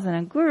themselves and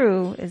a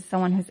guru is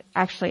someone who's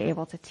actually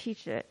able to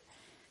teach it.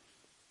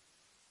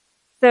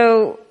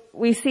 So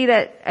we see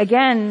that,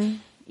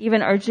 again,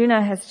 even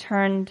Arjuna has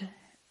turned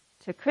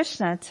to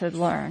Krishna to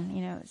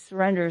learn,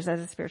 surrenders as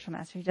a spiritual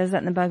master. He does that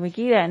in the Bhagavad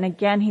Gita, and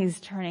again he's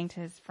turning to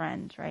his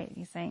friend, right?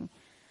 He's saying,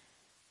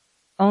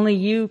 only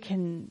you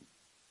can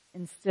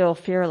instill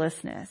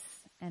fearlessness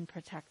and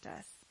protect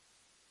us.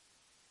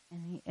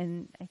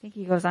 And I think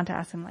he goes on to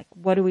ask him, like,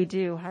 what do we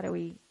do? How do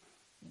we,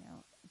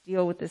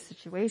 deal with this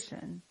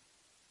situation?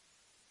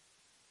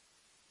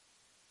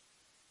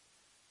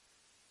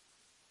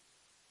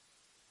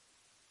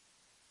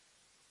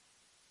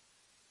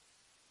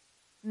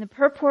 In the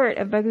purport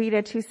of Bhagavad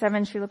Gita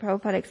 2.7, Srila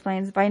Prabhupada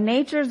explains, by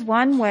nature's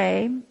one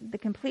way, the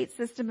complete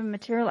system of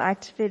material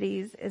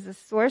activities is a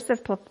source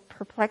of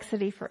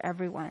perplexity for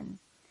everyone.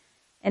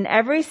 In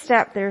every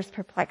step there is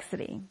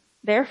perplexity.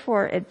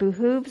 Therefore, it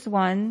behooves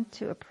one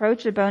to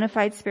approach a bona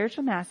fide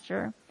spiritual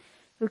master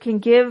who can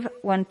give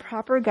one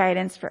proper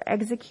guidance for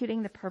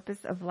executing the purpose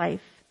of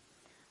life.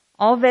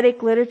 All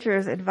Vedic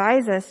literatures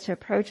advise us to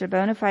approach a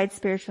bona fide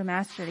spiritual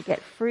master to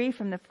get free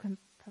from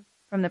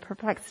the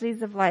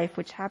perplexities of life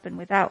which happen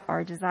without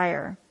our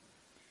desire.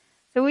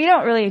 So we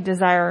don't really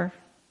desire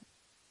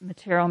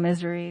material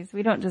miseries.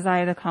 We don't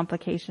desire the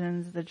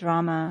complications, the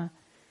drama,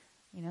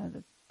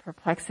 the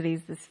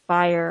perplexities, this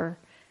fire.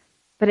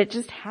 But it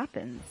just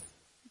happens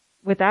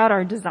without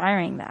our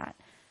desiring that.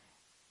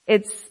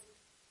 It's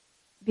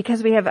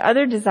because we have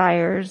other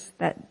desires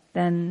that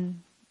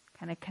then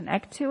kind of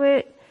connect to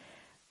it.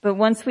 But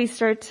once we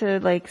start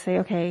to say,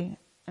 okay,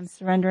 I'm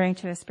surrendering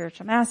to a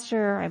spiritual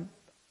master,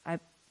 I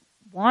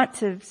want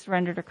to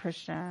surrender to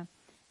Krishna,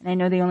 and I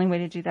know the only way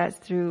to do that is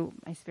through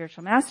my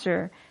spiritual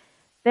master,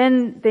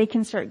 then they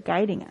can start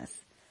guiding us.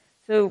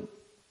 So,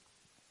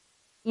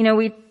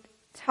 we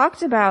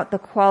talked about the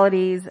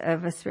qualities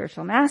of a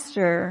spiritual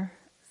master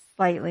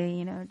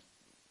slightly, a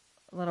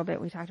little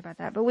bit we talked about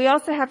that. But we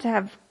also have to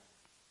have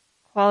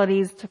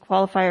qualities to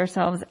qualify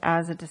ourselves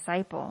as a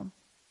disciple.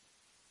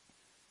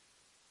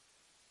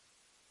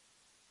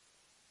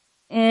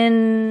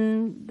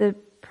 In the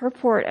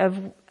purport of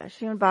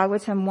Srimad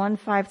Bhagavatam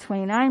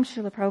 1.5.29,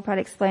 Srila Prabhupada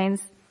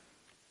explains,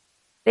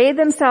 they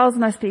themselves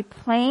must be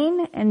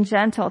plain and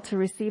gentle to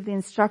receive the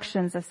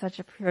instructions of such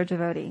a pure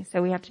devotee.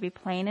 So we have to be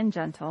plain and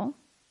gentle.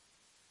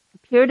 A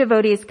pure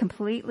devotee is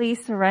completely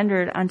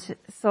surrendered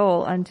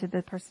soul unto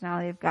the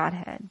personality of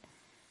Godhead.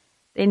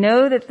 They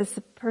know that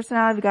the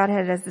personality of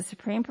Godhead is the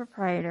supreme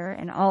proprietor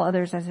and all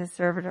others as his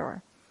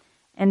servitor.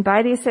 And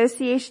by the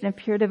association of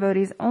pure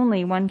devotees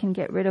only, one can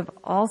get rid of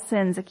all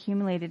sins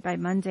accumulated by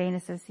mundane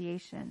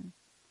association.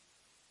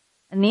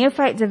 A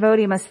neophyte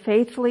devotee must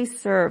faithfully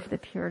serve the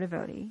pure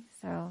devotee.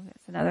 So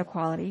that's another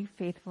quality,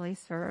 faithfully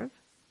serve.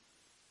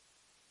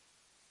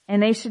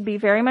 And they should be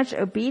very much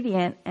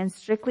obedient and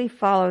strictly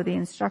follow the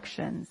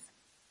instructions.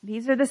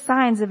 These are the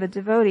signs of a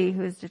devotee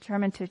who is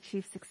determined to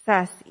achieve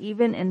success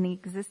even in the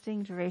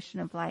existing duration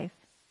of life.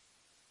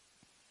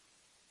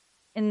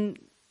 In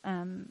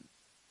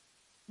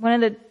one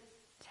of the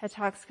TED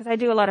Talks, because I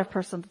do a lot of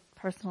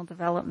personal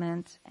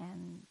development,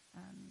 and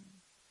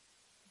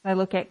I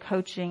look at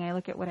coaching, I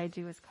look at what I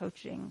do as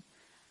coaching.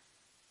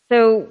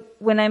 So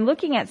when I'm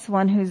looking at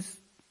someone who's,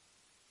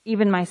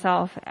 even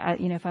myself,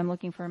 if I'm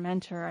looking for a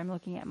mentor, I'm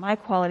looking at my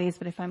qualities,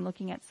 but if I'm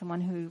looking at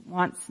someone who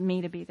wants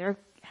me to be their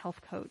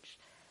health coach,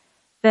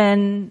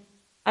 then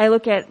I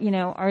look at,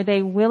 are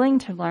they willing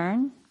to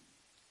learn?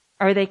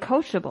 Are they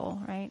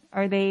coachable, right?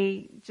 Are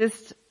they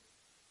just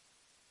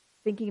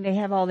thinking they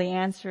have all the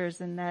answers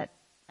and that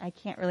I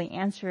can't really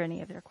answer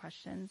any of their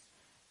questions?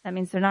 That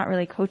means they're not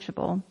really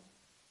coachable.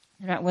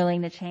 They're not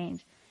willing to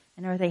change.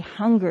 And are they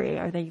hungry?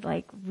 Are they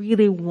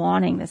really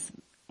wanting this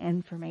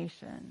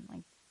information,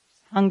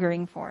 just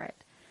hungering for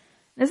it?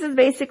 This is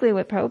basically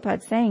what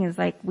Prabhupada's saying is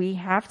we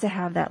have to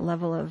have that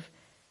level of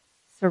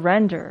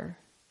surrender.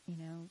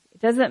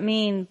 It doesn't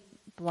mean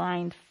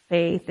blind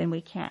faith and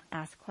we can't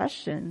ask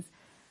questions,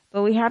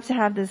 but we have to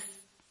have this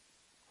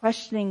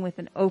questioning with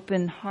an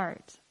open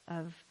heart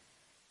of,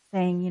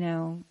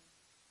 saying,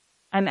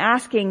 I'm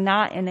asking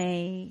not in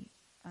a,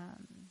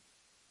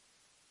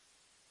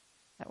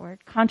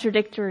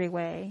 contradictory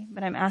way,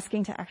 but I'm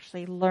asking to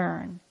actually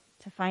learn,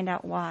 to find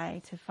out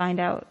why, to find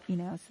out,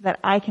 so that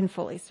I can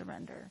fully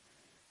surrender.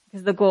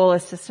 Because the goal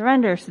is to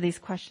surrender, so these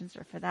questions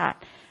are for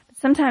that. But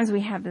sometimes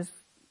we have this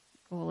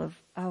goal of,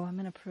 I'm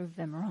going to prove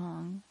them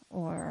wrong,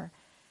 or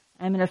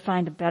I'm going to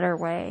find a better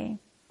way.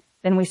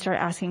 Then we start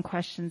asking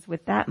questions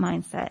with that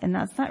mindset, and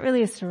that's not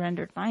really a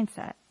surrendered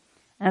mindset.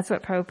 And that's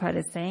what Prabhupada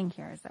is saying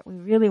here, is that we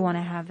really want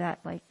to have that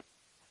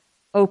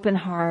open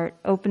heart,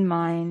 open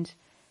mind,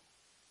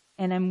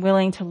 and I'm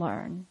willing to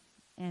learn,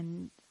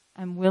 and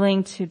I'm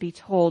willing to be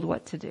told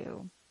what to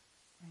do.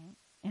 Right?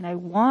 And I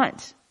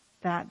want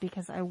that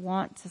because I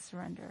want to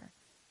surrender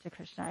to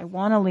Krishna. I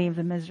want to leave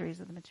the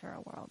miseries of the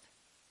material world.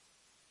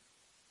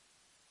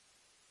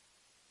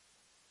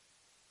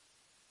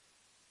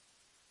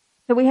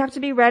 So we have to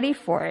be ready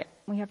for it.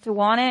 We have to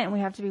want it, and we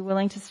have to be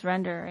willing to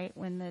surrender, right?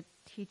 When the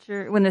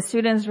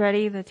student's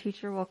ready, the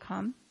teacher will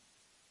come.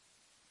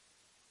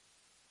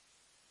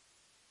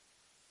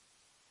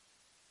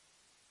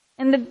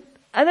 And the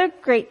other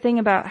great thing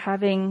about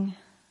having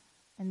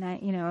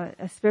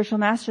a spiritual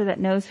master that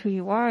knows who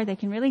you are, they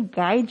can really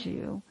guide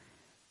you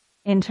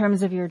in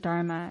terms of your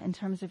dharma, in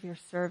terms of your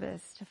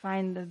service, to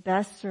find the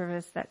best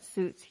service that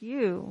suits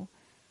you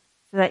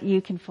so that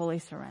you can fully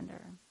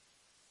surrender.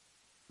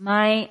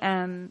 My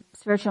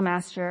spiritual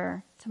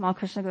master, Tamal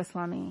Krishna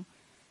Goswami,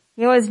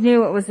 he always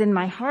knew what was in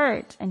my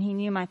heart, and he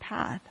knew my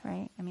path,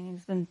 right? I mean,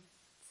 it's been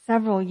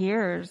several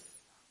years.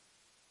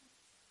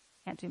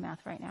 Can't do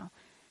math right now.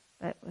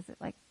 But was it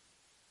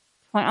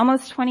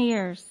almost 20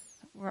 years?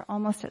 We're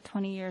almost at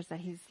 20 years that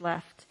he's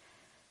left.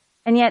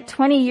 And yet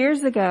 20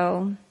 years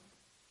ago,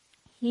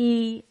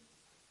 he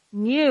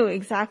knew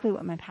exactly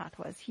what my path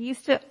was. He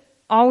used to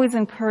always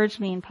encourage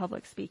me in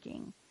public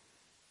speaking.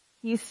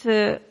 We used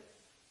to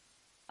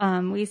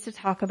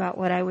talk about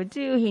what I would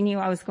do. He knew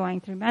I was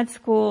going through med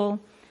school,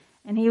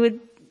 and we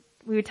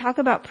would talk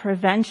about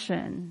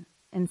prevention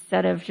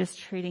instead of just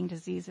treating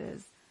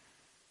diseases.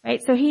 Right?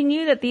 So he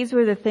knew that these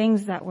were the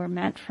things that were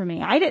meant for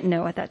me. I didn't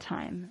know at that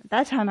time. At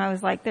that time I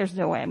was like, there's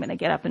no way I'm going to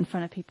get up in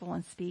front of people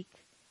and speak,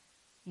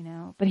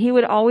 But he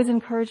would always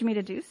encourage me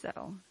to do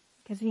so,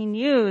 because he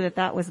knew that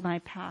that was my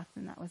path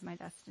and that was my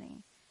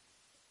destiny.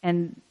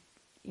 And,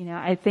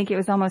 I think it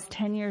was almost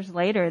 10 years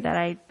later that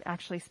I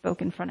actually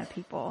spoke in front of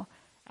people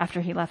after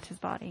he left his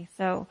body.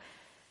 So,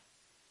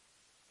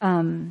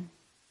 I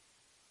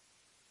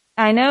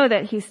know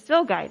that he's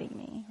still guiding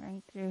me,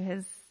 right?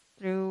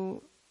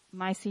 Through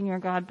my senior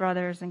god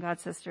brothers and god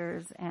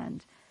sisters,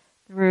 and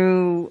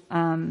through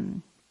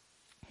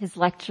his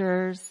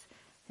lectures,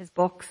 his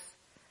books.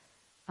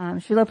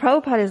 Srila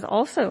Prabhupada is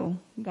also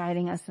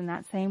guiding us in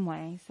that same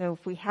way. So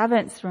if we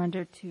haven't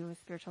surrendered to a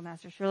spiritual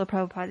master, Srila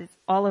Prabhupada is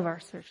all of our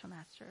spiritual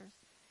masters.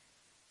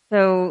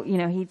 So,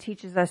 he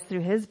teaches us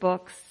through his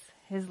books,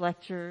 his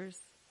lectures,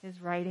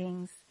 his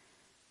writings,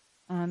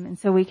 and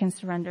so we can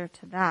surrender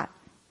to that.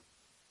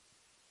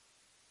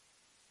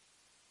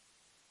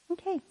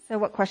 Okay, so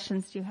what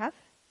questions do you have?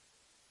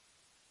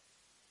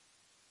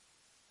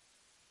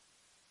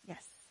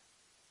 Yes.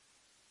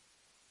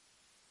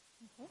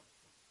 Okay.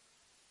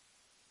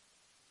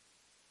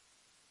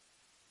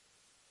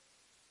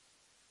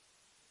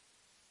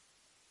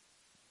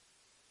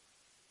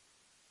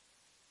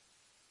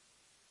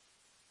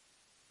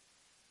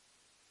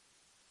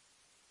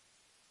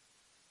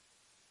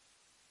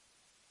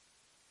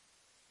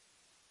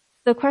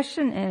 The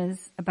question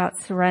is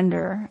about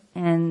surrender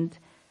and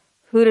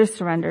who to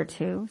surrender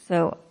to.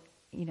 So,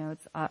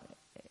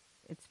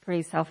 it's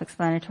pretty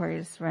self-explanatory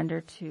to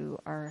surrender to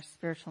our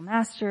spiritual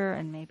master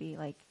and maybe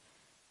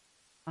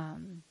a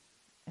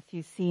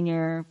few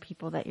senior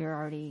people that you're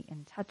already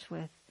in touch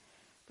with.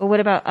 But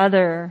what about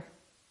other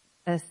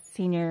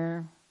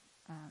senior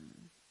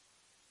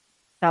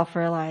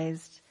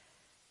self-realized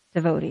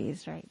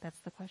devotees, right? That's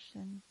the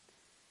question.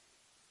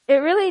 It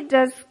really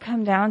does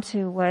come down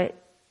to what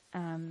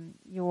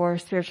your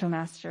spiritual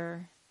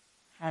master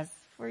has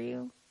for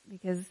you,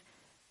 because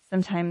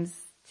sometimes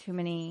too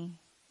many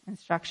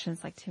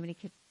instructions, like too many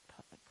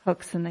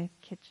cooks in the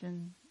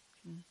kitchen,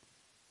 can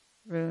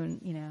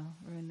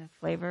ruin the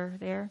flavor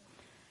there.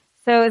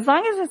 So as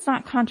long as it's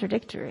not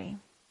contradictory,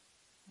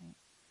 right?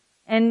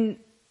 And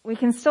we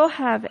can still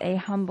have a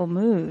humble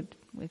mood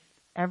with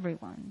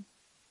everyone,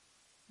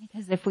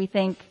 because if we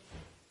think,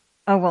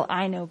 oh well,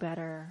 I know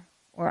better,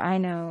 or I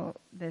know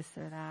this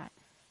or that,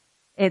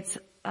 it's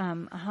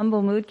a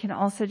humble mood can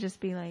also just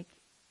be like,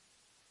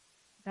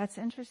 that's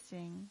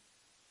interesting.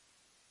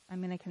 I'm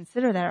going to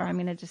consider that, or I'm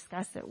going to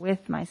discuss it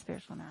with my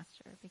spiritual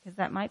master, because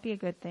that might be a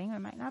good thing or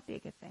it might not be a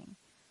good thing.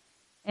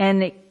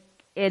 And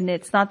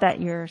it's not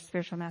that your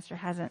spiritual master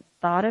hasn't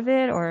thought of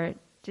it or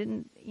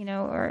didn't,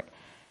 or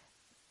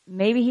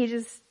maybe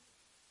it's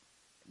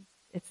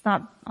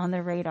not on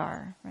the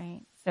radar,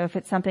 right? So if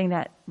it's something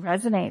that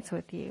resonates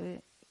with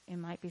you, it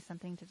might be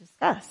something to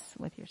discuss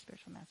with your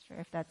spiritual master,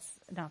 if that's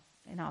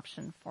an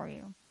option for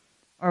you,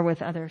 or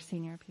with other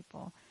senior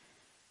people.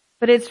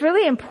 But it's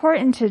really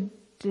important to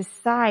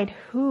decide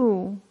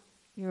who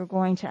you're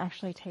going to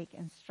actually take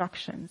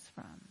instructions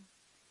from.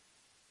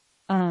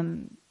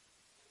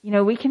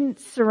 We can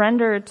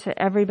surrender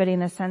to everybody in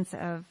the sense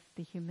of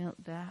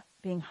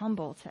being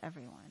humble to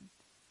everyone,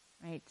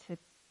 right? To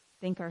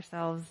think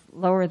ourselves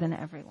lower than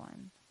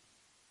everyone.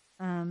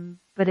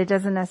 But it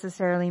doesn't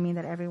necessarily mean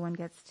that everyone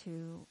gets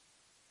to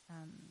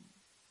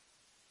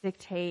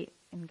dictate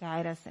and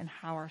guide us in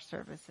how our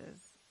services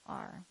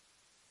are.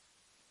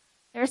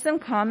 There are some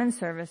common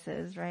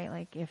services, right?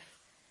 Like if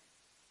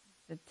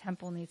the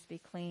temple needs to be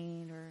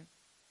cleaned or,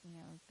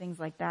 things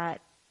like that,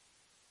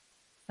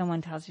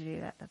 someone tells you to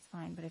do that, that's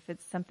fine. But if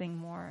it's something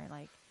more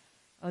like,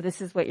 oh,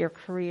 this is what your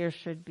career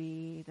should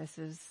be, this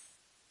is,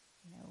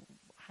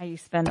 how you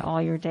spend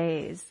all your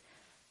days,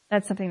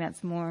 that's something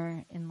that's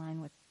more in line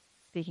with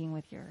speaking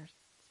with your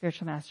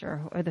spiritual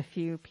master or the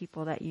few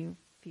people that you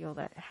feel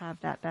that have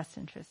that best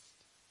interest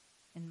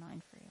in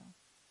mind for you.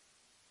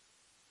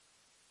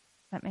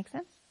 Does that make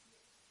sense?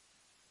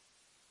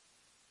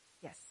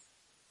 Yes.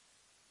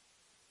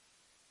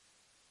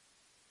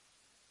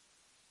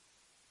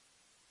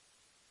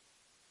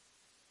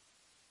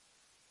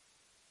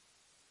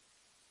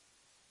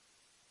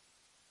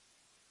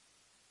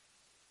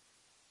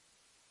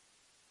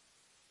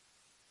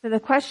 So the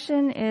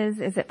question is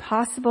it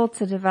possible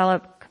to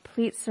develop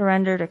complete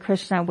surrender to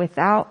Krishna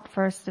without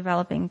first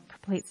developing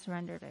complete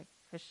surrender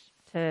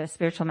to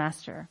spiritual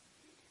master?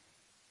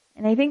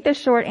 And I think the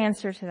short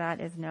answer to that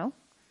is no.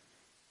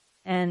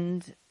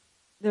 And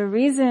the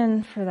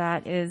reason for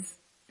that is,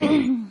 I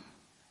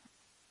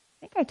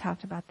think I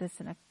talked about this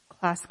in a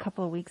class a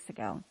couple of weeks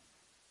ago.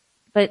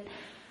 But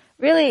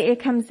really it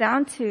comes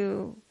down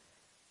to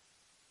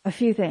a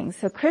few things.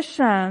 So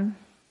Krishna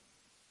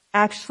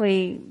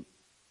actually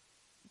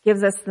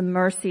gives us the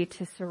mercy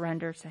to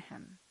surrender to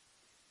him.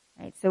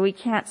 Right? So we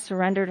can't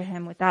surrender to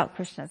him without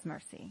Krishna's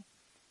mercy.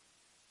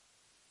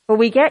 But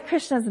we get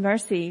Krishna's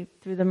mercy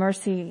through the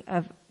mercy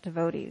of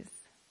devotees.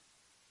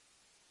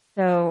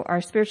 So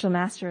our spiritual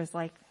master is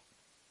like,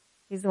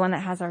 he's the one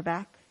that has our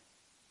back.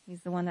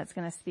 He's the one that's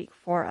going to speak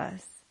for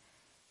us.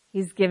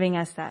 He's giving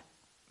us that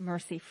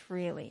mercy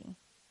freely.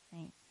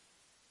 Right?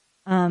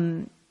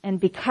 And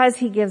because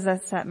he gives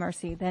us that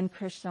mercy, then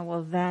Krishna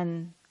will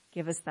then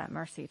give us that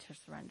mercy to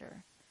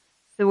surrender.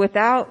 So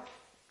without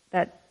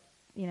that,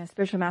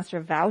 spiritual master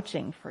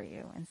vouching for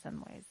you in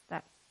some ways,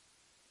 that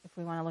if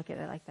we want to look at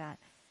it like that,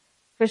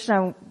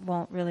 Krishna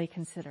won't really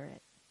consider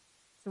it.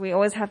 So we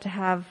always have to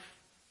have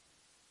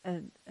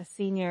a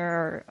senior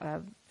or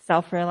a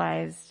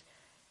self-realized,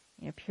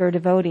 pure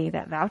devotee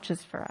that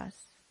vouches for us.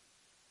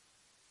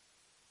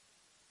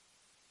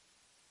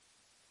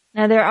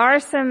 Now there are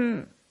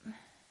some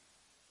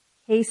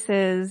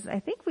cases, I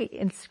think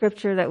in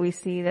scripture that we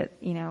see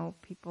that,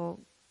 people,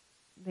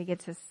 they get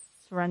to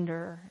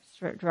surrender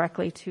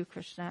directly to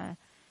Krishna.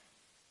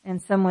 In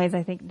some ways,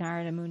 I think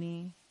Narada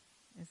Muni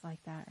is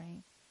like that,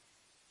 right?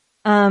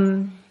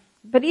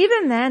 But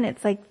even then,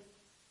 it's like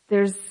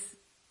there's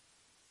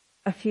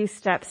a few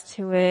steps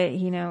to it,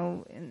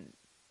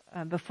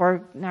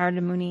 before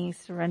Narada Muni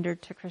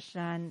surrendered to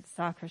Krishna and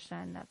saw Krishna,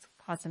 and that's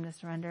caused him to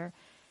surrender.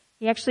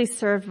 He actually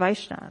served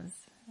Vaishnavas,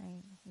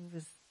 right?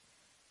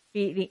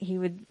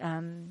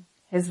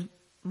 His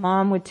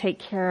mom would take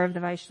care of the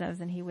Vaishnavas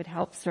and he would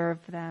help serve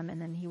them,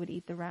 and then he would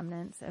eat the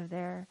remnants of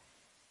their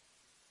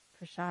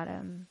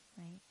prasadam,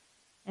 right?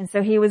 And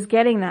so he was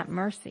getting that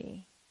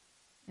mercy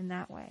in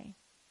that way.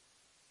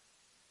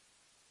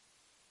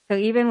 So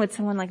even with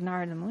someone like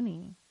Narada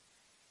Muni,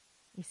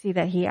 you see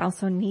that he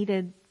also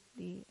needed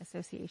the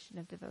association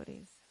of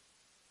devotees.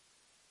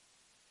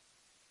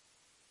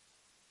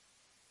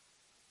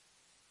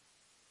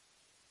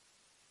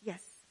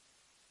 Yes.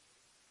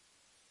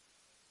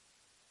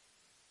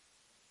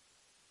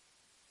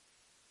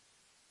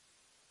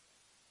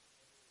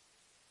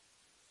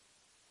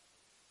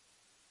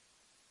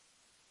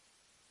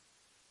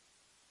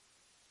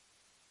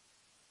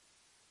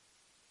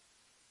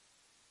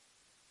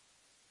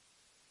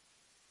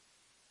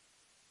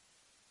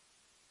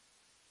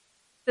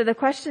 So the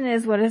question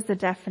is, what is the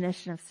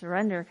definition of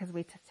surrender? Because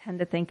we tend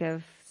to think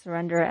of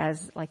surrender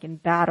as like in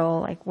battle,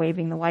 like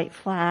waving the white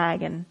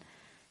flag and,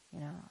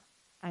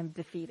 I'm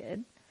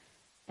defeated.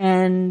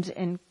 And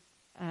in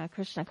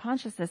Krishna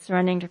consciousness,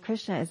 surrendering to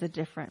Krishna is a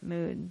different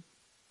mood.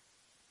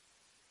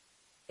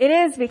 It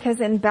is because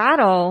in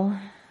battle,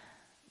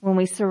 when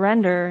we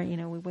surrender,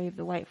 we wave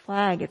the white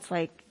flag, it's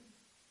like,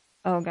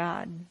 oh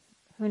God,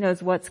 who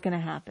knows what's going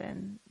to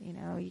happen?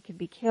 You could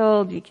be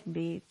killed, you can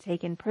be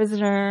taken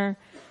prisoner,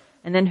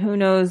 and then who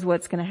knows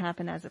what's going to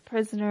happen as a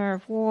prisoner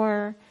of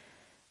war.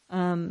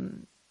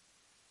 So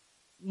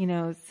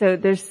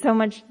there's so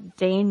much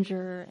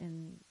danger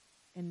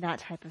in that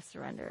type of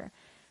surrender.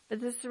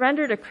 But the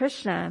surrender to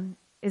Krishna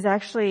is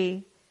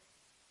actually,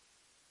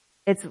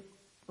 it's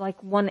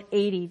like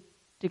 180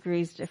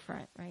 degrees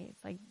different, right?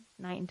 It's like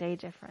night and day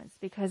difference,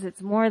 because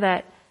it's more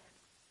that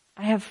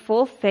I have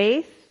full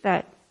faith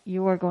that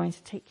you are going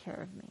to take care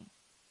of me.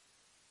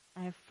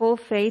 I have full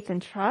faith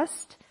and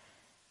trust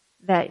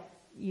that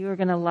you are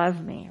going to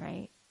love me,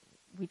 right?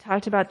 We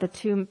talked about the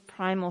two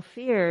primal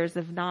fears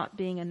of not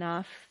being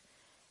enough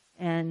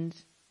and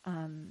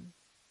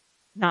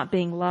not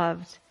being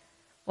loved.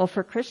 Well,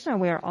 for Krishna,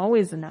 we are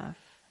always enough,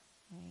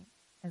 right?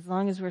 As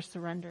long as we're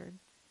surrendered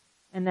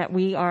and that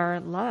we are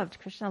loved.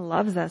 Krishna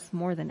loves us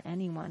more than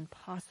anyone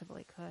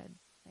possibly could,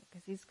 right?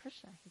 Because he's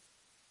Krishna.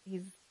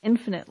 He's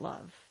infinite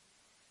love.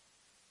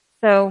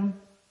 So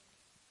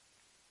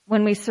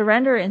when we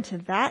surrender into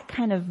that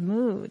kind of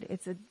mood,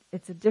 it's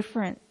a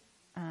different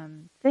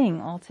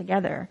thing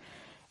altogether.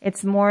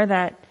 It's more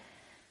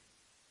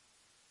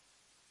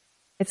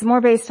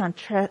based on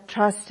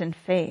trust and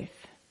faith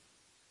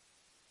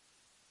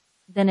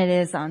than it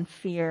is on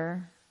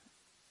fear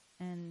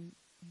and,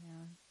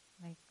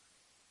 like,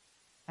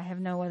 I have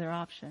no other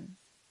options.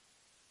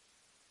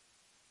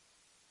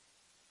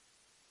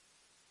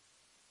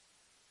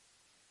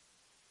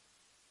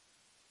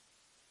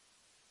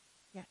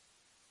 Yeah.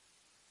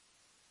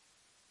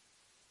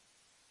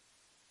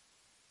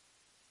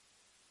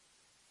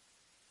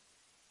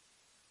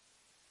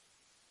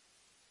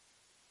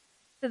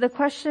 So the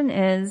question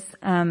is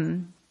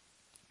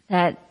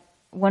that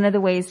one of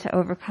the ways to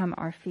overcome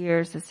our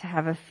fears is to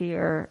have a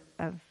fear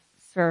of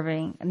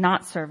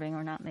not serving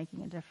or not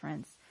making a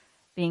difference,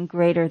 being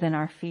greater than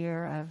our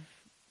fear of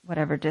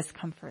whatever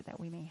discomfort that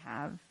we may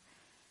have.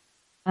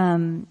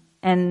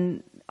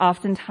 And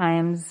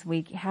oftentimes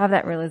we have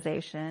that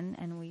realization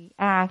and we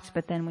act,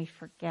 but then we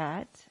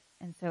forget.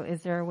 And so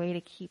is there a way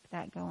to keep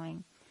that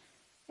going?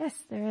 Yes,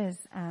 there is.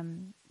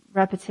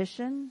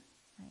 Repetition,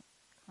 right?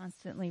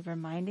 Constantly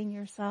reminding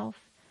yourself.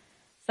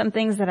 Some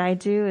things that I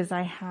do is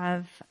I've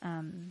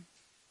kind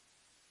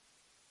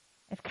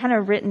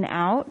of written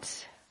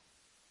out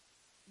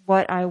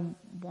what I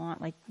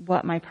want, like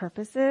what my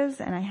purpose is,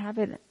 and I have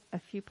it a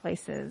few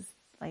places.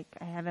 Like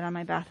I have it on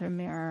my bathroom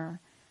mirror.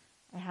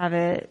 I have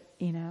it,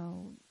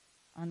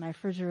 on my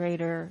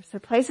refrigerator. So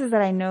places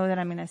that I know that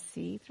I'm going to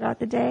see throughout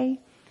the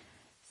day.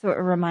 So it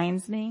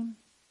reminds me.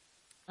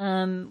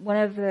 One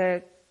of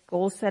the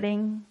goal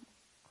setting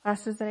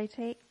classes that I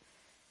take,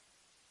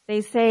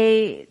 they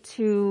say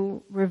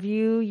to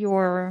review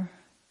your,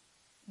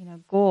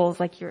 goals,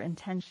 like your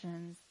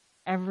intentions,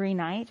 every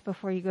night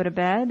before you go to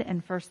bed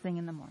and first thing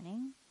in the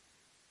morning.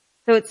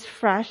 So it's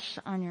fresh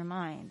on your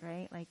mind,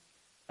 right? Like,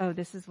 oh,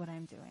 this is what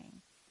I'm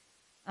doing.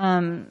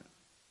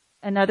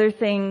 Another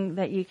thing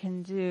that you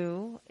can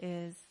do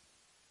is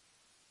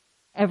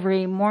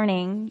every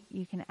morning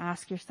you can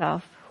ask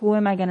yourself, who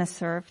am I going to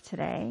serve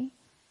today?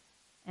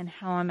 And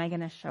how am I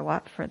going to show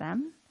up for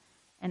them?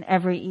 And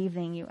every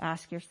evening you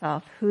ask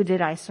yourself, who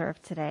did I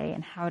serve today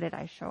and how did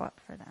I show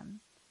up for them?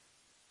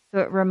 So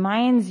it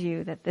reminds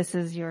you that this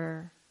is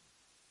your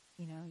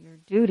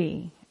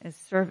duty is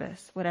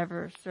service,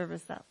 whatever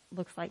service that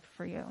looks like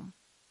for you.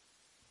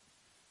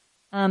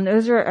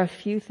 Those are a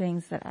few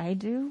things that I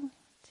do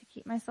to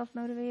keep myself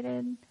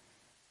motivated.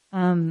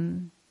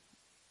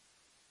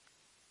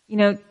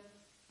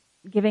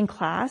 Giving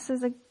class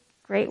is a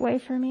great way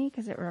for me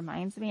because it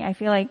reminds me. I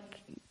feel like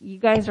you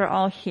guys are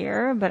all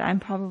here, but I'm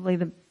probably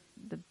the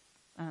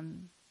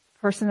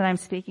person that I'm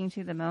speaking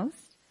to the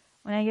most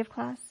when I give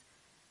class.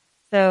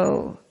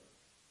 So,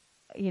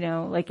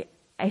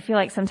 I feel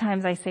like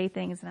sometimes I say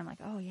things and I'm like,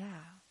 oh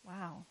yeah,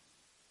 wow,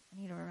 I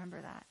need to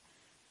remember that.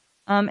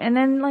 And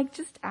then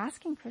just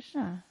asking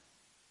Krishna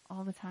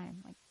all the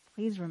time,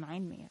 please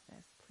remind me of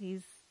this.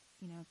 Please,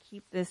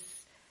 keep this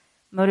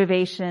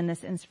motivation,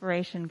 this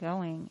inspiration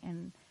going.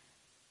 And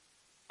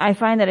I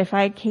find that if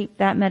I keep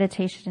that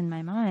meditation in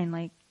my mind,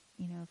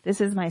 if this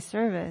is my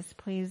service,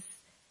 please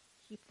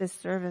keep this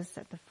service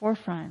at the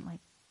forefront,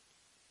 like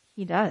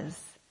he does.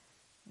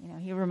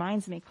 He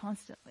reminds me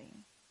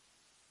constantly.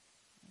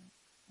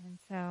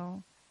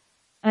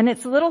 And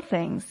it's little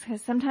things,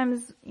 because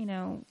sometimes,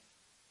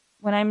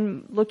 when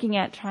I'm looking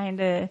at trying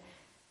to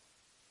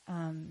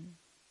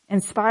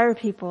inspire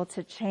people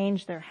to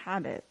change their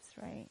habits,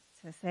 right?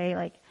 To say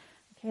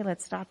okay,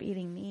 let's stop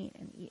eating meat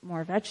and eat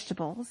more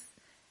vegetables,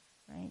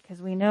 right?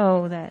 Because we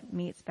know that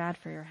meat's bad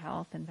for your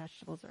health and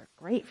vegetables are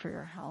great for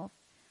your health.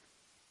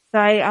 So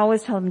I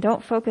always tell them,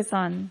 don't focus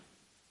on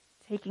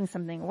taking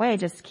something away,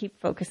 just keep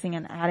focusing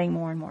on adding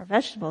more and more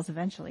vegetables.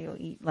 Eventually you'll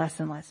eat less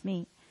and less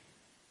meat.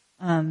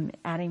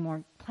 Adding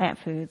more plant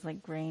foods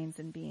like grains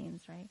and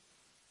beans, right?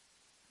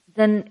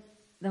 Then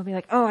they'll be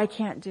like, oh, I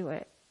can't do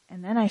it.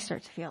 And then I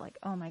start to feel like,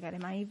 oh my God,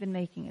 am I even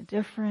making a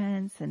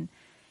difference? And,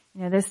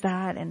 this,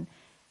 that. And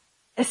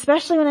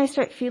especially when I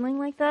start feeling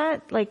like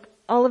that,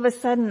 all of a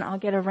sudden I'll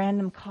get a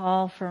random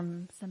call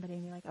from somebody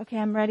and be like, okay,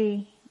 I'm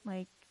ready.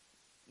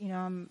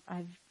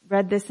 I've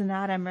read this and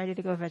that. I'm ready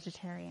to go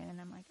vegetarian.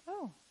 And I'm like,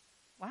 oh,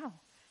 wow.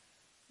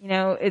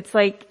 It's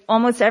like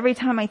almost every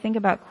time I think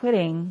about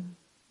quitting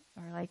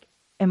or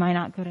am I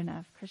not good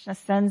enough? Krishna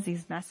sends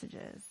these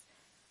messages.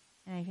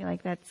 And I feel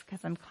like that's because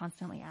I'm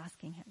constantly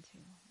asking him to.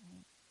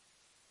 Right?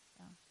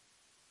 So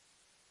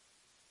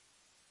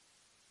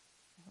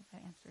I hope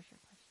that answers your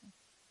question.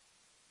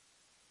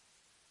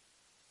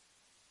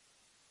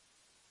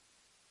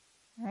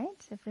 All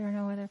right. If there are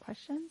no other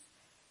questions,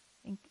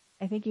 I think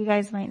I think you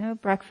guys might know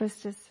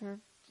breakfast is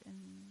served in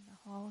the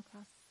hall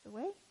across the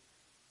way.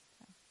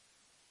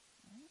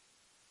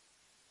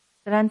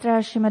 Sarantara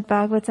Srimad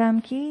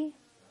Bhagavatam ki